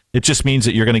season. It just means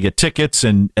that you're going to get tickets,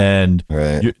 and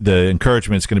right. The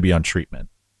encouragement is going to be on treatment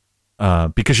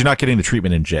because you're not getting the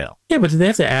treatment in jail. Yeah, but do they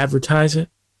have to advertise it?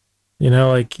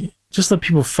 Just let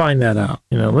people find that out.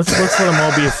 Let's let them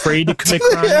all be afraid to commit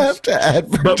crimes. You have to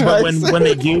advertise. But when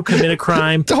they do commit a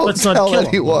crime, Don't let's not tell kill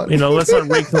anyone. them. Let's not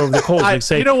rake them over the coals. Like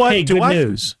say, you know what? hey, good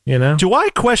news. Do I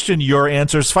question your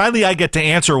answers? Finally, I get to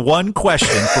answer one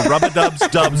question for Rub-a-Dubs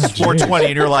Dubs 420,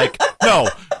 and you're like, no,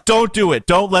 don't do it.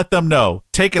 Don't let them know.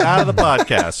 Take it out of the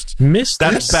podcast. Mr.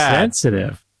 That's bad.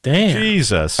 Sensitive. Damn.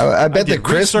 Jesus. I bet the did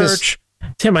Christmas. research.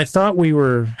 Tim, I thought we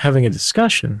were having a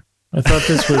discussion. I thought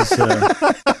this was,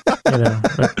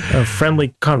 a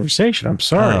friendly conversation. I'm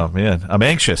sorry. Oh, man. I'm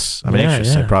anxious. I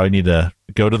Yeah. probably need to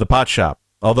go to the pot shop,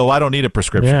 although I don't need a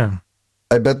prescription. Yeah.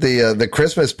 I bet the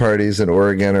Christmas parties in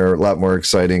Oregon are a lot more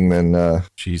exciting than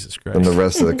Jesus Christ. the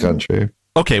rest of the country.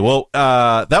 Okay, well,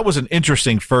 that was an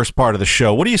interesting first part of the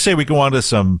show. What do you say we go on to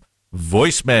some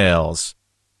voicemails?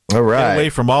 All Get right. away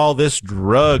from all this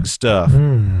drug stuff.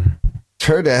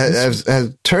 Has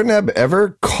Turnab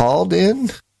ever called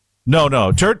in? No.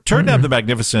 Turnab the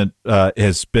Magnificent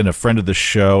has been a friend of the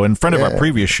show and friend of our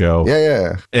previous show.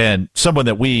 Yeah. And someone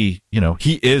that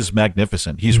he is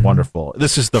magnificent. He's wonderful.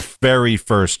 This is the very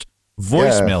first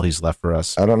voicemail he's left for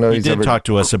us. I don't know. He did talk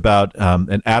to us about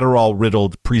an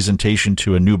Adderall-riddled presentation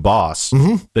to a new boss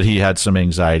that he had some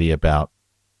anxiety about.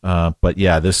 But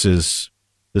yeah, this is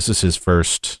his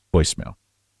first voicemail.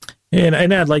 And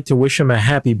I'd like to wish him a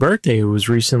happy birthday. It was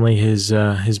recently his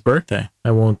birthday.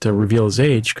 I won't reveal his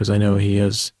age because I know he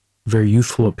has a very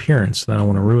youthful appearance, and I don't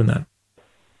want to ruin that.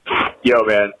 Yo,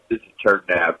 man, this is Turd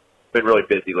Nab. Been really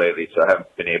busy lately, so I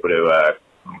haven't been able to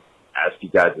ask you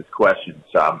guys this question.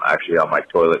 So I'm actually on my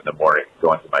toilet in the morning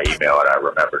going to my email, and I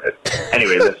remembered it.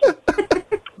 Anyway, listen,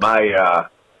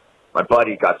 my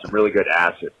buddy got some really good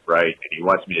acid, right? And he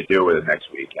wants me to do it with him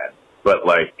next weekend. But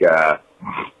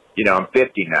I'm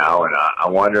 50 now, and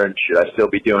I'm wondering, should I still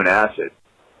be doing acid?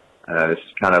 This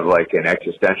is kind of like an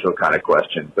existential kind of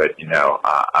question, but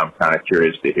I'm kind of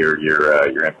curious to hear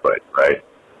your input, right?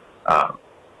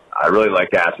 I really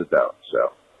like acid, though.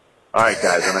 So, all right,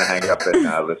 guys, I'm going to hang up and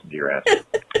listen to your answer.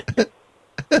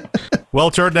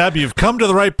 Well, Turnab, you've come to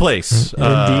the right place.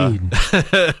 Indeed.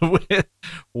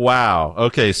 Wow.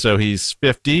 Okay, so he's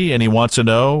 50 and he wants to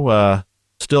know,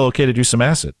 still okay to do some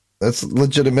acid? That's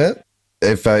legitimate.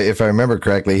 If I remember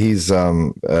correctly, he's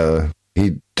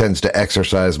he tends to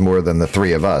exercise more than the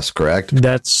three of us, correct?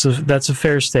 That's a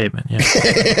fair statement. Yeah.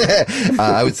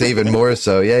 I would say even more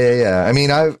so. Yeah. I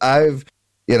mean, I've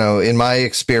in my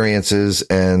experiences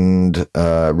and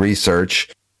research,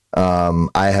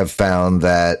 I have found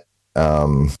that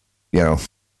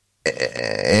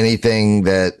anything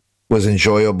that was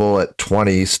enjoyable at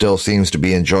 20 still seems to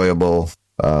be enjoyable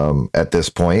at this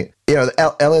point.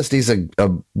 LSD is a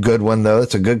good one, though.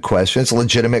 It's a good question. It's a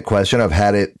legitimate question. I've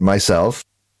had it myself.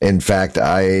 In fact,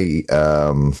 I,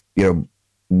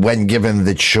 when given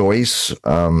the choice,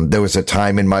 there was a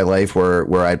time in my life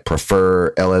where I'd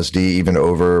prefer LSD even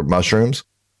over mushrooms.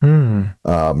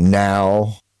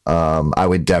 Now, I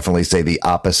would definitely say the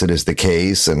opposite is the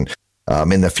case. And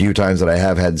in the few times that I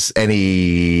have had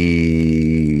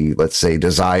any, let's say,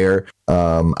 desire,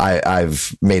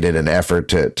 I've made it an effort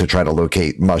to try to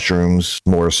locate mushrooms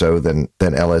more so than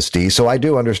LSD. So I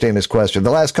do understand this question. The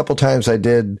last couple times I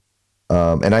did,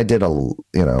 and I did a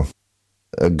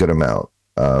good amount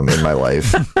in my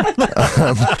life.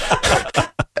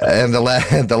 And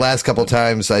the last couple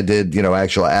times I did,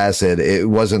 actual acid, it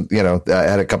wasn't, I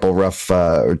had a couple rough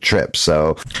trips.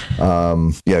 So,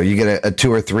 you get a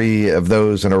 2 or 3 of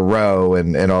those in a row,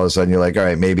 and all of a sudden you're like, all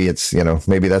right, maybe it's,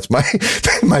 maybe that's my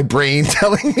my brain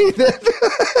telling me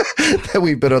that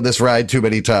we've been on this ride too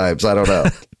many times. I don't know.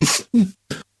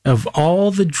 Of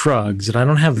all the drugs, and I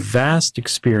don't have vast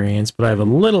experience, but I have a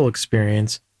little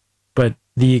experience, but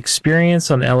the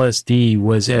experience on LSD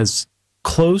was as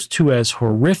close to as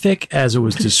horrific as it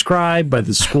was described by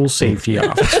the school safety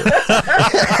officer.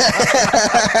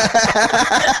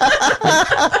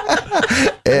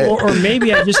 or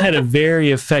maybe I just had a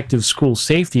very effective school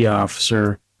safety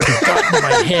officer who got in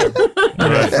my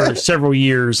head for several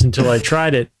years until I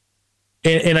tried it.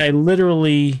 And I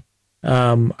literally,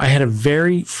 I had a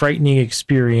very frightening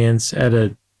experience at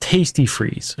a Tasty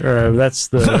Freeze. That's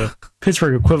the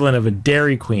Pittsburgh equivalent of a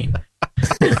Dairy Queen.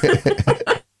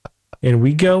 And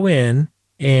we go in,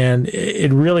 and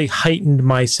it really heightened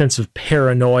my sense of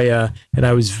paranoia. And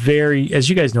I was very, as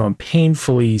you guys know, I'm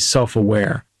painfully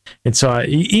self-aware. And so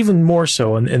even more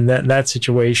so in that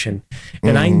situation.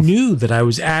 And I knew that I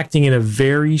was acting in a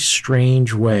very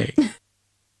strange way.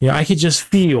 I could just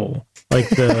feel like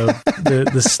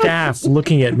the staff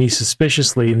looking at me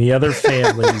suspiciously and the other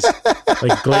families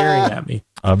like glaring at me.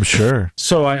 I'm sure.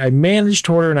 So I managed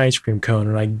to order an ice cream cone,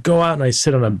 and I go out and I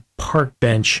sit on a park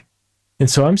bench. And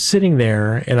so I'm sitting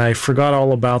there, and I forgot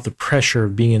all about the pressure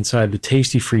of being inside the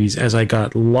Tasty Freeze as I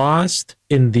got lost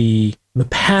in the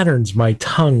patterns my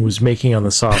tongue was making on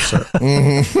the soft serve.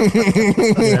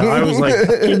 I was like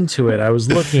into it. I was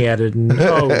looking at it, and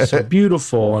oh, it was so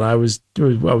beautiful. And I was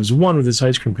one with this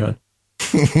ice cream cone.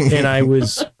 And I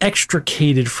was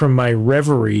extricated from my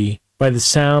reverie by the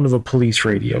sound of a police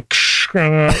radio.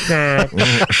 I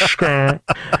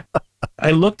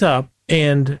looked up,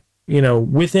 and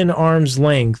within arm's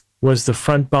length was the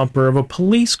front bumper of a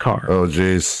police car. Oh,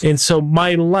 jeez. And so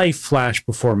my life flashed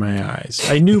before my eyes.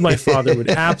 I knew my father would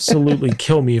absolutely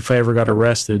kill me if I ever got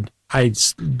arrested. I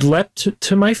leapt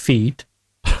to my feet.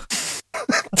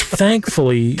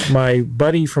 Thankfully, my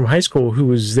buddy from high school who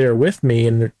was there with me,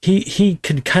 and he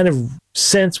could kind of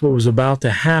sense what was about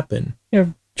to happen,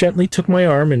 gently took my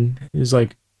arm and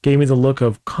gave me the look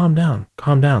of, calm down,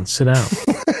 sit down.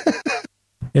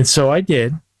 And so I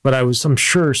did, but I'm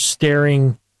sure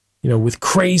staring, with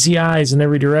crazy eyes in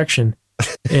every direction,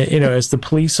 as the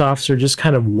police officer just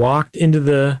kind of walked into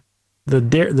the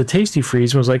Tasty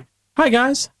Freeze and was like, "Hi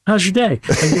guys, how's your day?"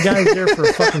 Like the guy was there for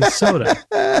a fucking soda.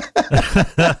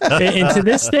 And to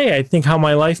this day, I think how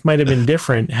my life might have been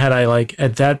different had I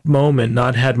at that moment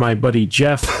not had my buddy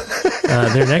Jeff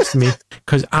there next to me,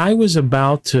 because I was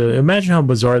about to imagine how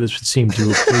bizarre this would seem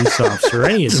to a police officer.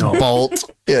 Any adult.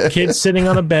 Bolt. Yeah. Kid sitting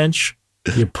on a bench,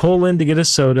 you pull in to get a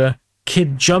soda.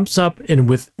 Kid jumps up and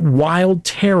with wild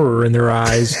terror in their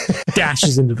eyes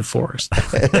dashes into the forest.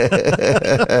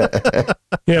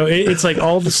 It's like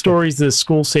all the stories the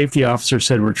school safety officer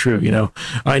said were true.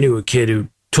 I knew a kid who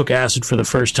took acid for the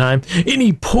first time and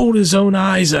he pulled his own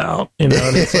eyes out. And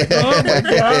it's like, oh my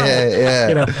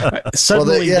God.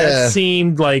 Suddenly that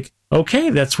seemed like, okay,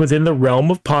 that's within the realm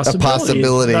of possibility. A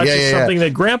possibility. It's not just something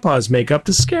that grandpas make up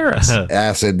to scare us.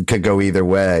 Acid could go either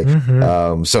way.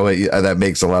 Mm-hmm. So that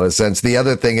makes a lot of sense. The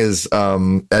other thing is,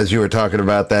 as you were talking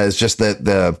about that, is just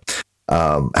that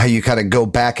how you kind of go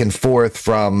back and forth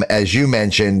from, as you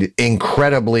mentioned,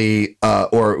 incredibly,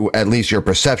 or at least your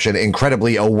perception,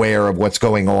 incredibly aware of what's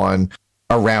going on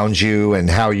around you and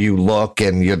how you look,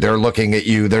 and they're looking at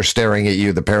you, they're staring at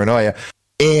you, the paranoia.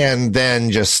 And then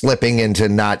just slipping into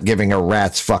not giving a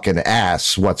rat's fucking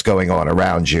ass what's going on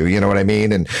around you. You know what I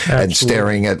mean? And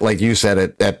staring at, like you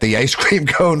said, at the ice cream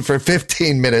cone for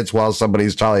 15 minutes while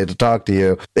somebody's trying to talk to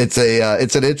you. It's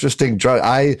an interesting drug.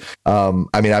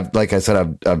 Like I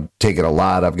said, I've taken a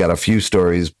lot. I've got a few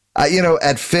stories.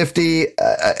 At 50,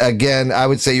 again, I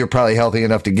would say you're probably healthy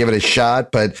enough to give it a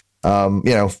shot. But,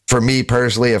 for me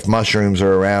personally, if mushrooms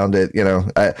are around it,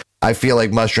 I feel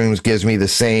like mushrooms gives me the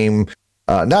same,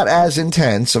 not as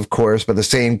intense, of course, but the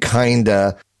same kind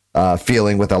of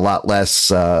feeling with a lot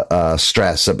less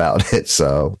stress about it.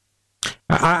 So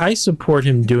I support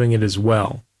him doing it as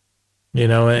well,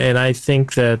 and I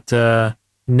think that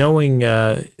knowing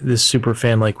this super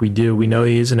fan like we do, we know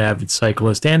he is an avid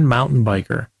cyclist and mountain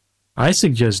biker. I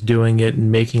suggest doing it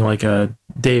and making like a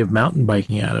day of mountain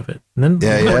biking out of it. And then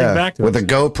reporting back to with us. A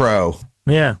GoPro.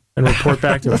 Yeah, and report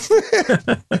back to us.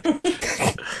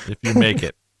 If you make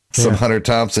it. Some Hunter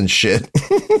Thompson shit.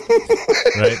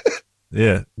 Right?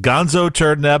 Yeah. Gonzo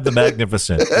Turdnab the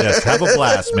Magnificent. Yes, have a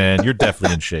blast, man. You're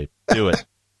definitely in shape. Do it.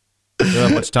 You don't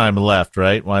have much time left,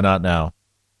 right? Why not now?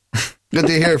 Good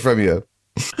to hear from you.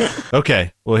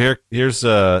 Okay. Well, here's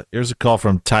a call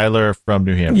from Tyler from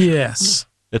New Hampshire. Yes.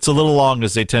 It's a little long,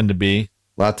 as they tend to be.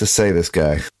 A lot to say, this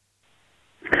guy.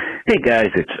 Hey, guys.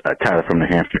 It's Tyler from New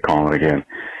Hampshire calling again.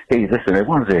 Hey, listen, I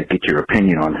wanted to get your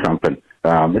opinion on something.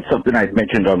 It's something I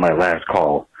mentioned on my last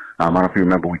call. I don't know if you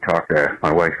remember, we talked,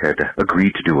 my wife had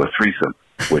agreed to do a threesome,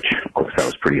 which, of course, I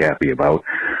was pretty happy about.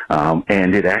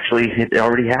 And it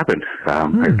already happened.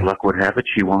 As luck would have it,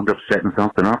 she wound up setting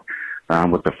something up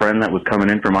with a friend that was coming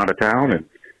in from out of town. And,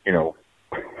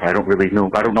 I don't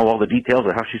know all the details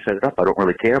of how she set it up. I don't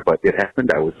really care, but it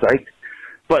happened. I was psyched.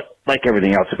 But like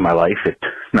everything else in my life, it's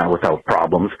not without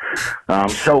problems.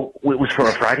 So it was for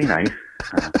a Friday night.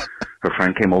 Her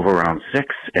friend came over around 6,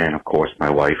 and of course my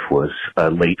wife was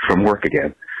late from work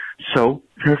again. So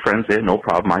her friend's there, no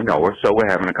problem, I know her. So we're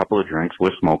having a couple of drinks,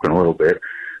 we're smoking a little bit.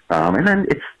 And then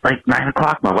it's like 9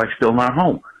 o'clock, my wife's still not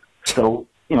home. So,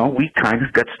 we kind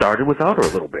of got started without her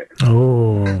a little bit.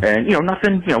 Oh. And,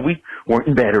 nothing, we weren't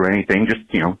in bed or anything, just,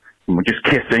 just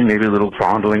kissing, maybe a little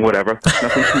fondling, whatever.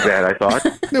 Nothing too bad, I thought.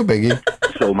 No biggie.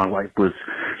 So my wife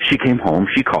she came home,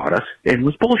 she caught us, and it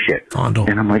was bullshit. Fondle.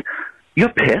 And I'm like, you're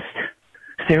pissed?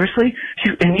 Seriously?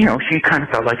 She kind of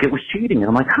felt like it was cheating. And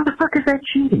I'm like, how the fuck is that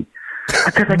cheating?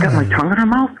 Because I got my tongue in her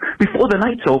mouth? Before the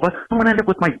night's over, I'm going to end up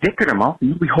with my dick in her mouth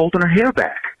and you'll be holding her hair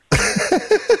back.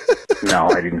 No,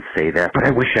 I didn't say that, but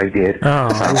I wish I did. Oh,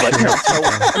 But,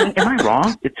 I mean, am I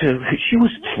wrong? She was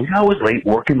 3 hours late,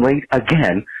 working late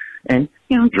again, and,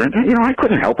 drinking. I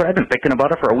couldn't help it. I've been thinking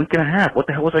about it for a week and a half. What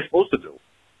the hell was I supposed to do?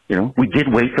 We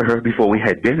did wait for her before we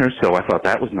had dinner, so I thought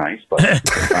that was nice. But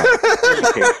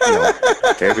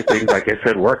everything, like I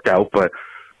said, worked out. But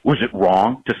was it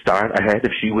wrong to start ahead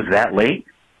if she was that late?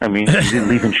 I mean, you didn't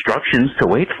leave instructions to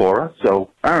wait for her. So,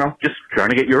 I don't know, just trying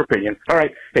to get your opinion. All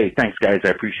right. Hey, thanks, guys. I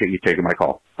appreciate you taking my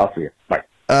call. I'll see you. Bye.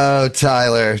 Oh,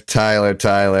 Tyler.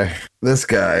 This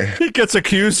guy. He gets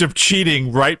accused of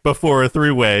cheating right before a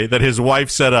three-way that his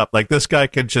wife set up. Like, this guy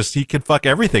he can fuck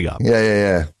everything up.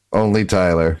 Yeah. Only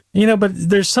Tyler. But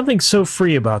there's something so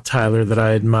free about Tyler that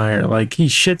I admire. Like, he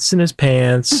shits in his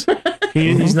pants.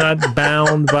 He's not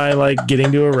bound by, like,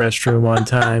 getting to a restroom on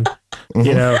time.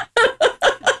 He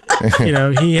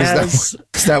has...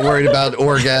 He's not worried about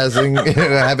having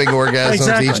orgasms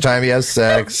exactly. each time he has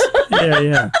sex.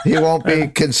 Yeah. He won't be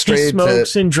constrained He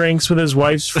smokes and drinks with his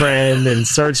wife's friend and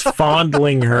starts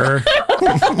fondling her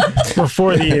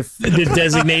before the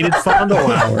designated fondle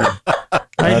hour.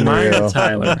 I admire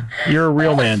Tyler. You're a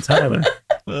real man, Tyler.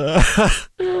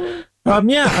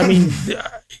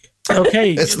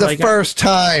 Okay. It's the first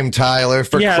time, Tyler,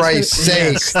 for Christ's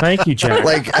sake. Yes, thank you, Jack.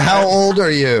 Like, how old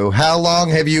are you? How long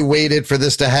have you waited for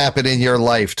this to happen in your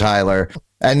life, Tyler?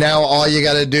 And now all you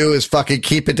got to do is fucking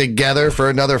keep it together for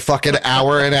another fucking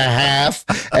hour and a half,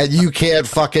 and you can't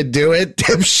fucking do it?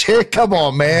 Dipshit, come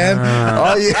on, man.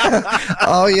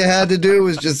 All you had to do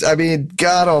was just,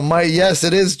 God almighty, yes,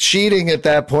 it is cheating at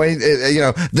that point.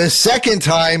 The second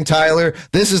time, Tyler,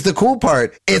 this is the cool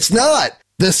part. It's not.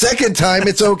 The second time,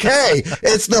 it's okay.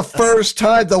 It's the first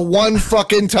time, the one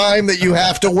fucking time that you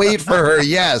have to wait for her.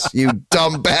 Yes, you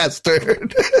dumb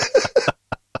bastard.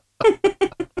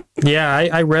 Yeah,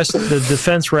 I rest. The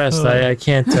defense rest. I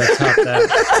can't top that.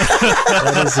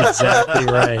 That is exactly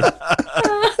right.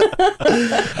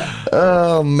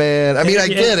 Oh, man. I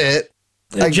get it.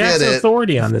 Jack's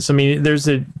authority on this.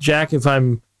 Jack, if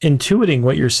I'm intuiting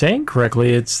what you're saying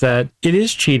correctly, it's that it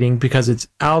is cheating because it's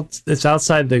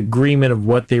outside the agreement of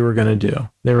what they were going to do.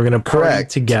 They were going to party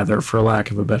together, for lack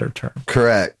of a better term.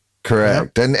 Correct.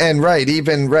 Yep. And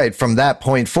right from that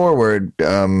point forward,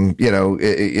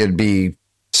 it'd be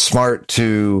smart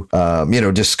to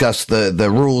discuss the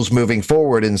rules moving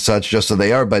forward and such, just so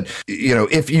they are. But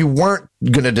if you weren't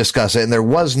going to discuss it and there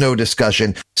was no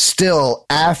discussion, still,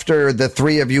 after the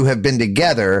three of you have been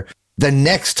together, the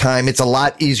next time it's a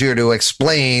lot easier to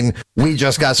explain, we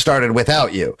just got started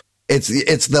without you.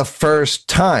 It's the first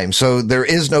time, so there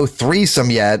is no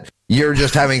threesome yet. You're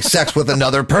just having sex with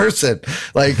another person,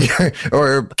 like,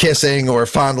 or kissing or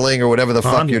fondling or whatever the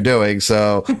fuck you're doing.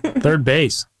 So third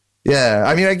base. Yeah,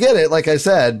 I get it, like I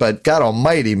said, but God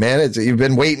almighty, man, you've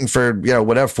been waiting for,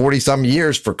 40-some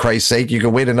years, for Christ's sake. You could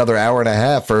wait another hour and a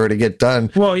half for her to get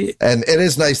done. Well, and it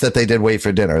is nice that they did wait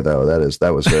for dinner, though.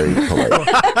 That was very polite.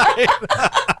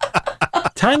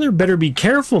 Tyler better be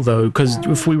careful, though, because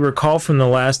if we recall from the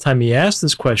last time he asked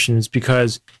this question, it's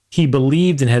because he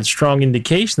believed and had strong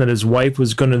indication that his wife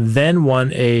was going to then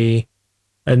want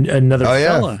another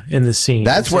fella in the scene.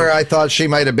 That's where I thought she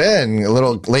might have been a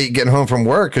little late getting home from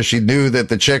work, because she knew that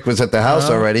the chick was at the house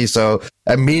already. So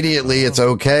immediately it's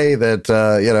okay that,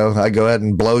 I go ahead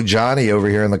and blow Johnny over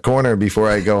here in the corner before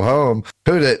I go home.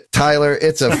 Tyler,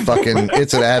 it's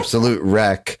it's an absolute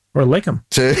wreck. Or lick him.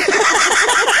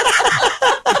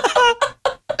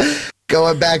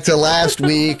 Going back to last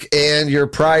week and your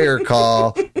prior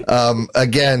call,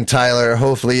 again, Tyler,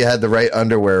 hopefully you had the right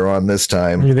underwear on this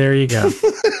time. There you go.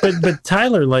 But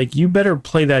Tyler, you better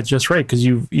play that just right, because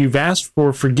you've asked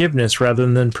for forgiveness rather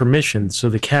than permission, so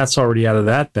the cat's already out of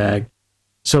that bag.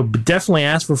 So definitely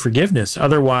ask for forgiveness.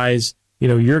 Otherwise,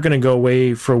 you're going to go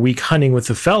away for a week hunting with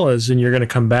the fellas, and you're going to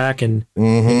come back and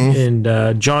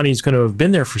Johnny's going to have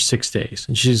been there for 6 days.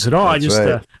 And she said,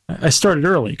 I started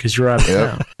early because you're out of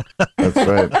town. That's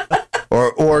right.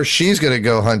 Or she's going to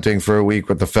go hunting for a week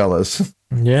with the fellas.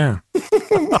 Yeah.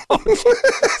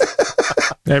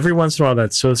 Every once in a while,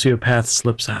 that sociopath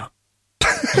slips out.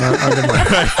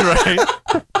 Right.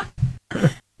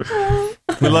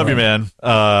 We love you, man.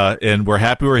 And we're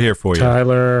happy we're here for you.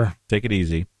 Tyler. Take it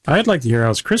easy. I'd like to hear how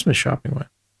his Christmas shopping went.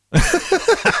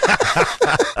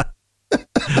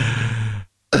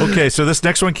 Okay, so this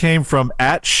next one came from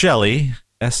 @Shelly,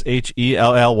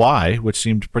 SHELLY, which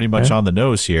seemed pretty much on the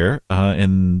nose here.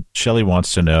 And Shelly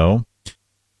wants to know,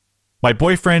 my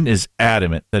boyfriend is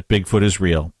adamant that Bigfoot is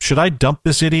real. Should I dump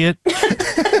this idiot?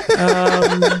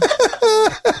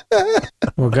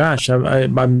 Well, gosh,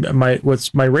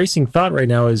 my racing thought right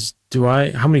now is,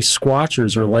 how many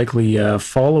squatchers are likely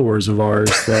followers of ours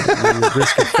that we would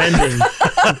risk offending,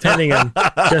 depending on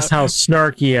just how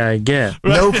snarky I get.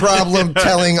 No problem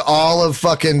telling all of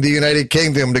fucking the United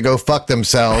Kingdom to go fuck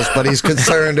themselves, but he's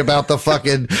concerned about the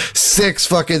fucking 6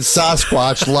 fucking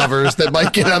Sasquatch lovers that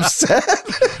might get upset.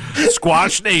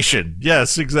 Squatch Nation.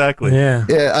 Yes, exactly. Yeah.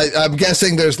 Yeah, I'm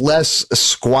guessing there's less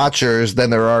squatchers than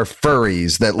there are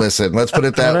furries that listen. Let's put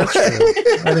it that way. True.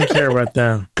 I didn't care about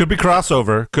that. Could be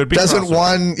crossover. Could be Doesn't crossover.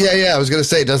 one, I was going to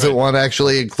say, doesn't one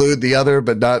actually include the other,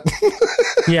 but not?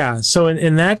 Yeah, so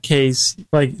in that case,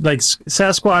 like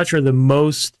Sasquatch are the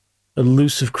most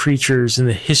elusive creatures in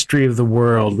the history of the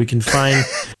world. We can find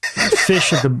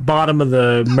fish at the bottom of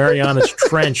the Marianas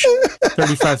Trench,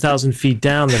 35,000 feet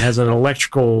down, that has an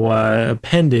electrical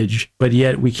appendage, but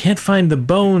yet we can't find the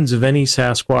bones of any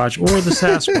Sasquatch or the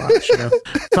Sasquatch. You know?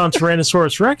 Found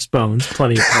Tyrannosaurus Rex bones,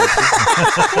 plenty of places,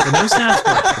 but no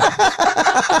Sasquatch.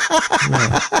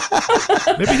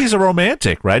 No. Maybe he's a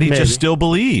romantic, right? He Maybe. just still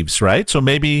believes, right? So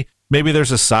maybe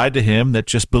there's a side to him that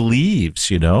just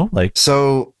believes, like.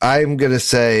 So I'm going to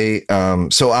say,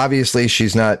 so obviously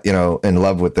she's not, in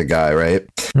love with the guy, right?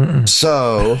 Mm-mm.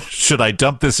 So. Should I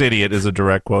dump this idiot is a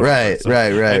direct quote. Right.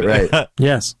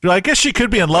 Yes. I guess she could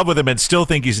be in love with him and still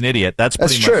think he's an idiot. That's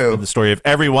pretty much true. been the story of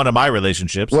every one of my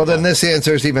relationships. Well, then this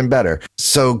answer is even better.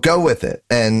 So go with it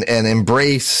and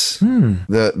embrace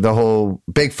the whole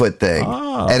Bigfoot thing.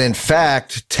 Oh. And in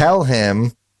fact, tell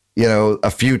him,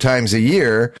 a few times a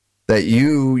year that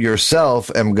you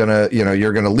yourself you're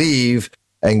going to leave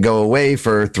and go away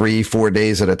for 3-4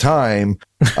 days at a time,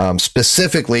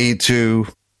 specifically to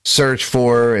search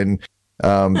for and,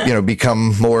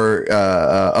 become more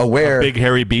aware. A big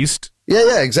hairy beast.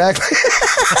 Yeah, exactly.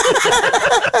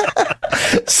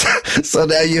 So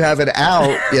now you have an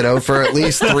out, for at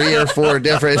least 3 or 4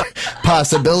 different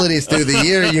possibilities through the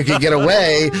year. You can get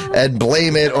away and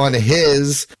blame it on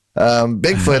his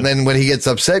Bigfoot. And then when he gets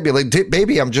upset, be like,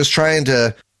 baby, I'm just trying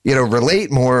to,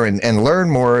 relate more and learn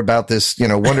more about this,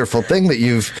 wonderful thing that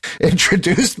you've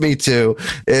introduced me to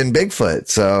in Bigfoot.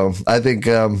 So I think,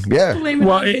 yeah. Blame it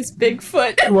on his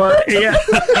Bigfoot. Well, yeah.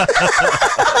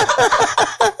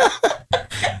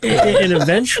 And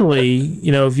eventually,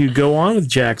 if you go on with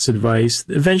Jack's advice,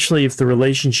 eventually, if the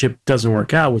relationship doesn't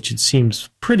work out, which it seems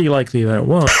pretty likely that it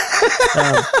won't,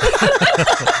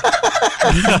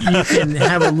 you can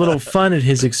have a little fun at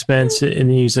his expense. And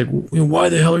he's like, why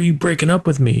the hell are you breaking up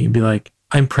with me? And be like,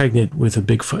 I'm pregnant with a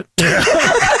Bigfoot.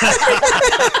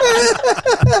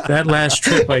 That last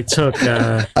trip I took,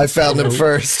 I found him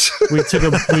first. We took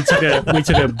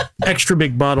a extra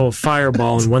big bottle of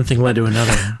Fireball, and one thing led to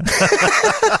another.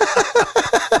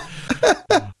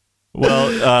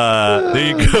 Well,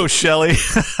 there you go, Shelley.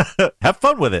 Have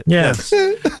fun with it. Yes.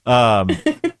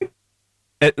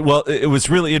 It was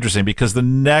really interesting because the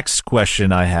next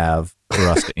question I have for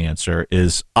us to answer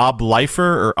is Oblifer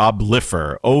or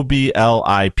Oblifer?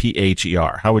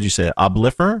 Oblipher. How would you say it?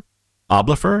 Oblifer?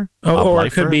 Oblifer? Oh, or it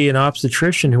Oblifer? could be an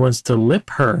obstetrician who wants to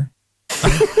lip her.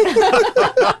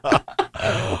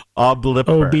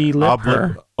 Oblipper.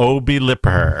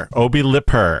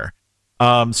 Oblipper.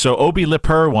 So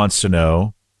Oblipper wants to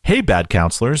know, hey, bad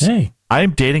counselors. Hey. I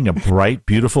am dating a bright,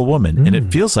 beautiful woman, and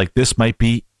it feels like this might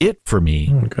be it for me.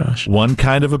 Oh, gosh. One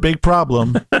kind of a big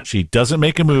problem. She doesn't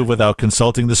make a move without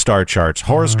consulting the star charts,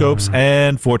 horoscopes,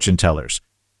 and fortune tellers.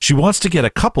 She wants to get a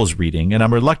couples reading, and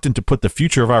I'm reluctant to put the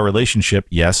future of our relationship,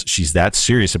 yes, she's that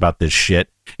serious about this shit,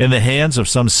 in the hands of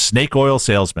some snake oil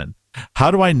salesman. How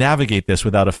do I navigate this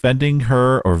without offending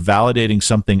her or validating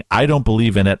something I don't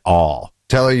believe in at all?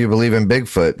 Tell her you believe in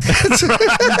Bigfoot.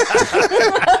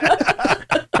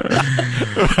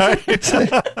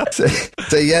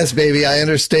 Say yes, baby. I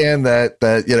understand that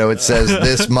it says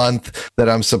this month that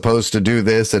I'm supposed to do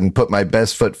this and put my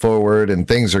best foot forward and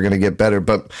things are going to get better.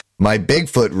 But my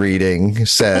Bigfoot reading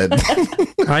said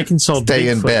I consult stay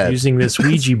in Bigfoot bed using this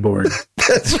Ouija board.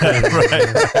 That's right.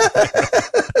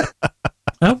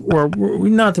 Or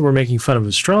not that we're making fun of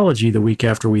astrology the week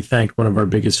after we thanked one of our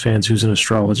biggest fans who's an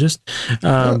astrologist.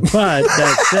 But that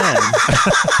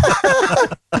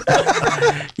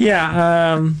said,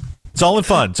 yeah. It's all in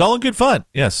fun. It's all in good fun.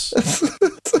 Yes.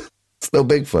 It's no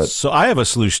Bigfoot. So I have a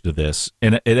solution to this,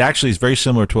 and it actually is very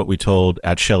similar to what we told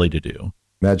at Shelley to do.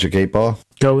 Magic 8-ball.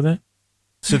 Go with it.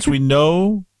 Since we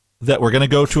know that we're going to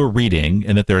go to a reading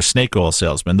and that they're a snake oil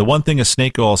salesman, the one thing a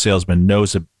snake oil salesman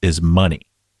knows is money.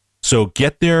 So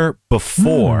get there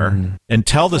before and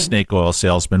tell the snake oil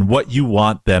salesman what you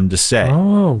want them to say.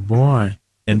 Oh, boy.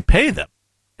 And pay them.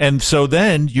 And so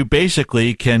then you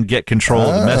basically can get control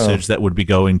of the message that would be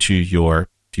going to your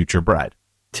future bride.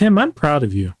 Tim, I'm proud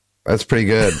of you. That's pretty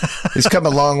good. He's come a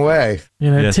long way.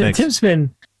 You know, Yeah, thanks. Tim's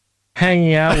been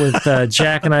hanging out with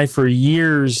Jack and I for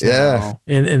years now.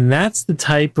 And that's the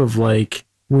type of like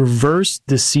reverse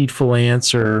deceitful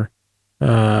answer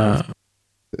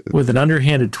with an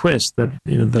underhanded twist that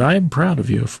that I am proud of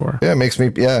you for. Yeah, it makes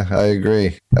me. Yeah, I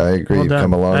agree. You've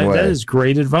come a long way. That is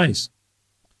great advice.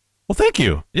 Well, thank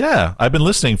you. Yeah, I've been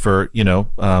listening for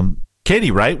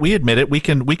Katie. Right? We admit it. We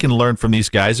can learn from these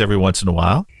guys every once in a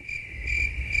while.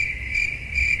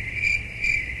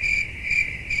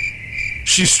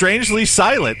 She's strangely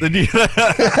silent.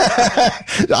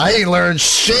 I ain't learned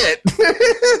shit.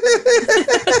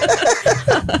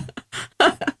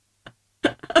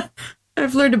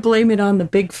 I've learned to blame it on the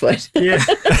Bigfoot. Yeah.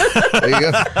 There you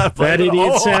go. That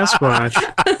idiot Sasquatch.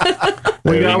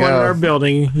 We got one in our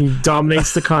building. He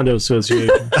dominates the condo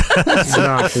association. He's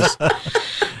obnoxious.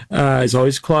 He's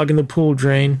always clogging the pool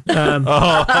drain.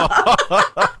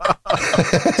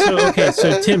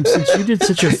 So Tim, since you did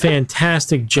such a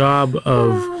fantastic job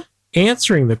of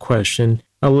answering the question,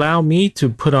 allow me to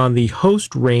put on the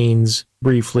host reins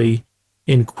briefly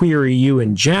and query you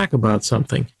and Jack about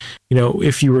something.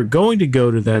 If you were going to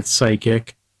go to that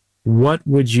psychic, what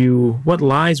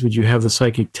lies would you have the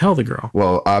psychic tell the girl?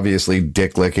 Well, obviously,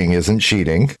 dick licking isn't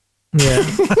cheating. Yeah.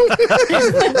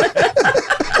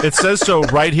 It says so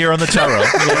right here on the tarot.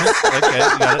 Yes. Okay,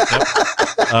 you got it.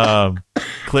 Yep.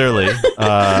 Clearly,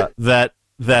 that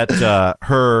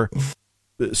her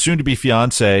soon-to-be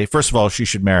fiance, first of all, she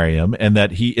should marry him, and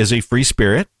that he is a free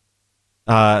spirit,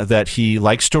 that he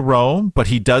likes to roam, but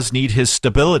he does need his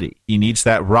stability. He needs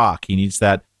that rock. He needs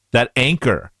that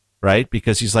anchor, right?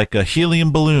 Because he's like a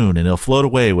helium balloon, and he'll float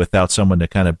away without someone to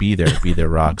kind of be their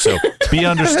rock. So be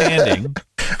understanding.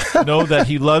 Know that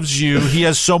he loves you. He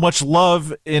has so much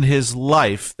love in his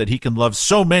life that he can love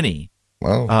so many.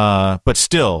 Wow. But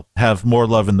still have more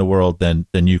love in the world than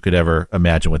you could ever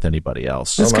imagine with anybody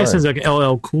else. This guy sounds like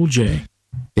LL Cool J.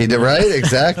 He did, right?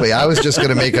 Exactly. I was just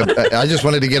going to I just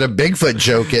wanted to get a Bigfoot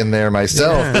joke in there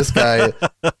myself. Yeah. This guy,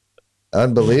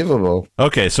 unbelievable.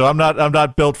 Okay, so I'm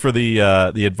not built for the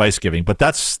advice giving, but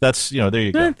that's there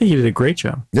you go. I think you did a great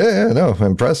job. Yeah, no,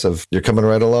 impressive. You're coming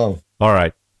right along. All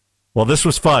right. Well, this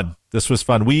was fun.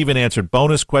 We even answered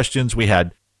bonus questions. We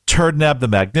had Turdnab the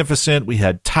Magnificent. We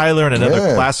had Tyler and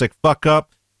another classic fuck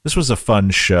up. This was a fun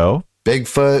show.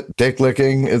 Bigfoot, dick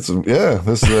licking. This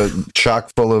is a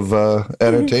chock full of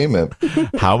entertainment.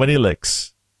 How many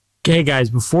licks? Okay, guys,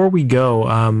 before we go,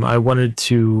 I wanted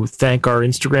to thank our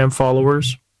Instagram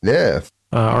followers. Yeah.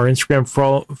 Our Instagram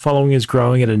following is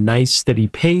growing at a nice, steady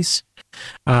pace.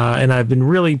 And I've been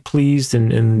really pleased,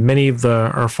 and many of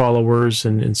our followers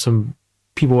and some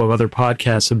people of other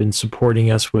podcasts have been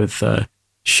supporting us with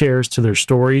shares to their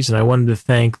stories. And I wanted to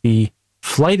thank the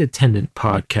Flight Attendant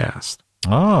podcast.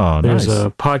 Oh, There's nice.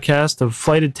 a podcast of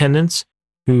flight attendants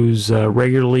who's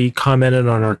regularly commented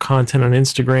on our content on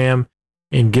Instagram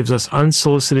and gives us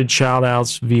unsolicited shout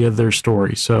outs via their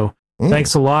story. So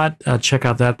thanks a lot. Check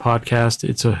out that podcast.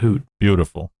 It's a hoot.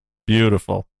 Beautiful.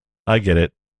 I get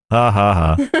it. Ha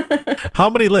ha ha. How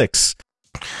many licks?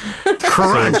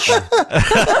 Crunch.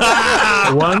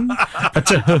 1,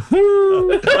 2,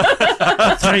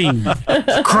 3.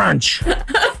 Crunch.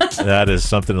 That is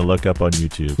something to look up on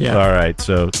YouTube. Yeah. All right.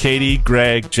 So, Katie,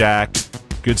 Greg, Jack,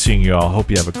 good seeing you all.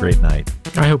 Hope you have a great night.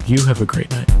 I hope you have a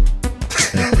great night.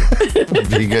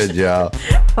 Be good, y'all.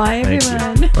 Bye, Thank you.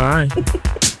 everyone. Bye.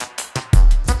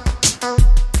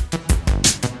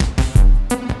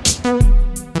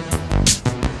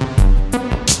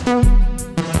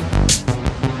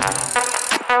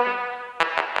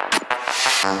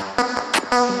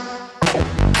 Oh.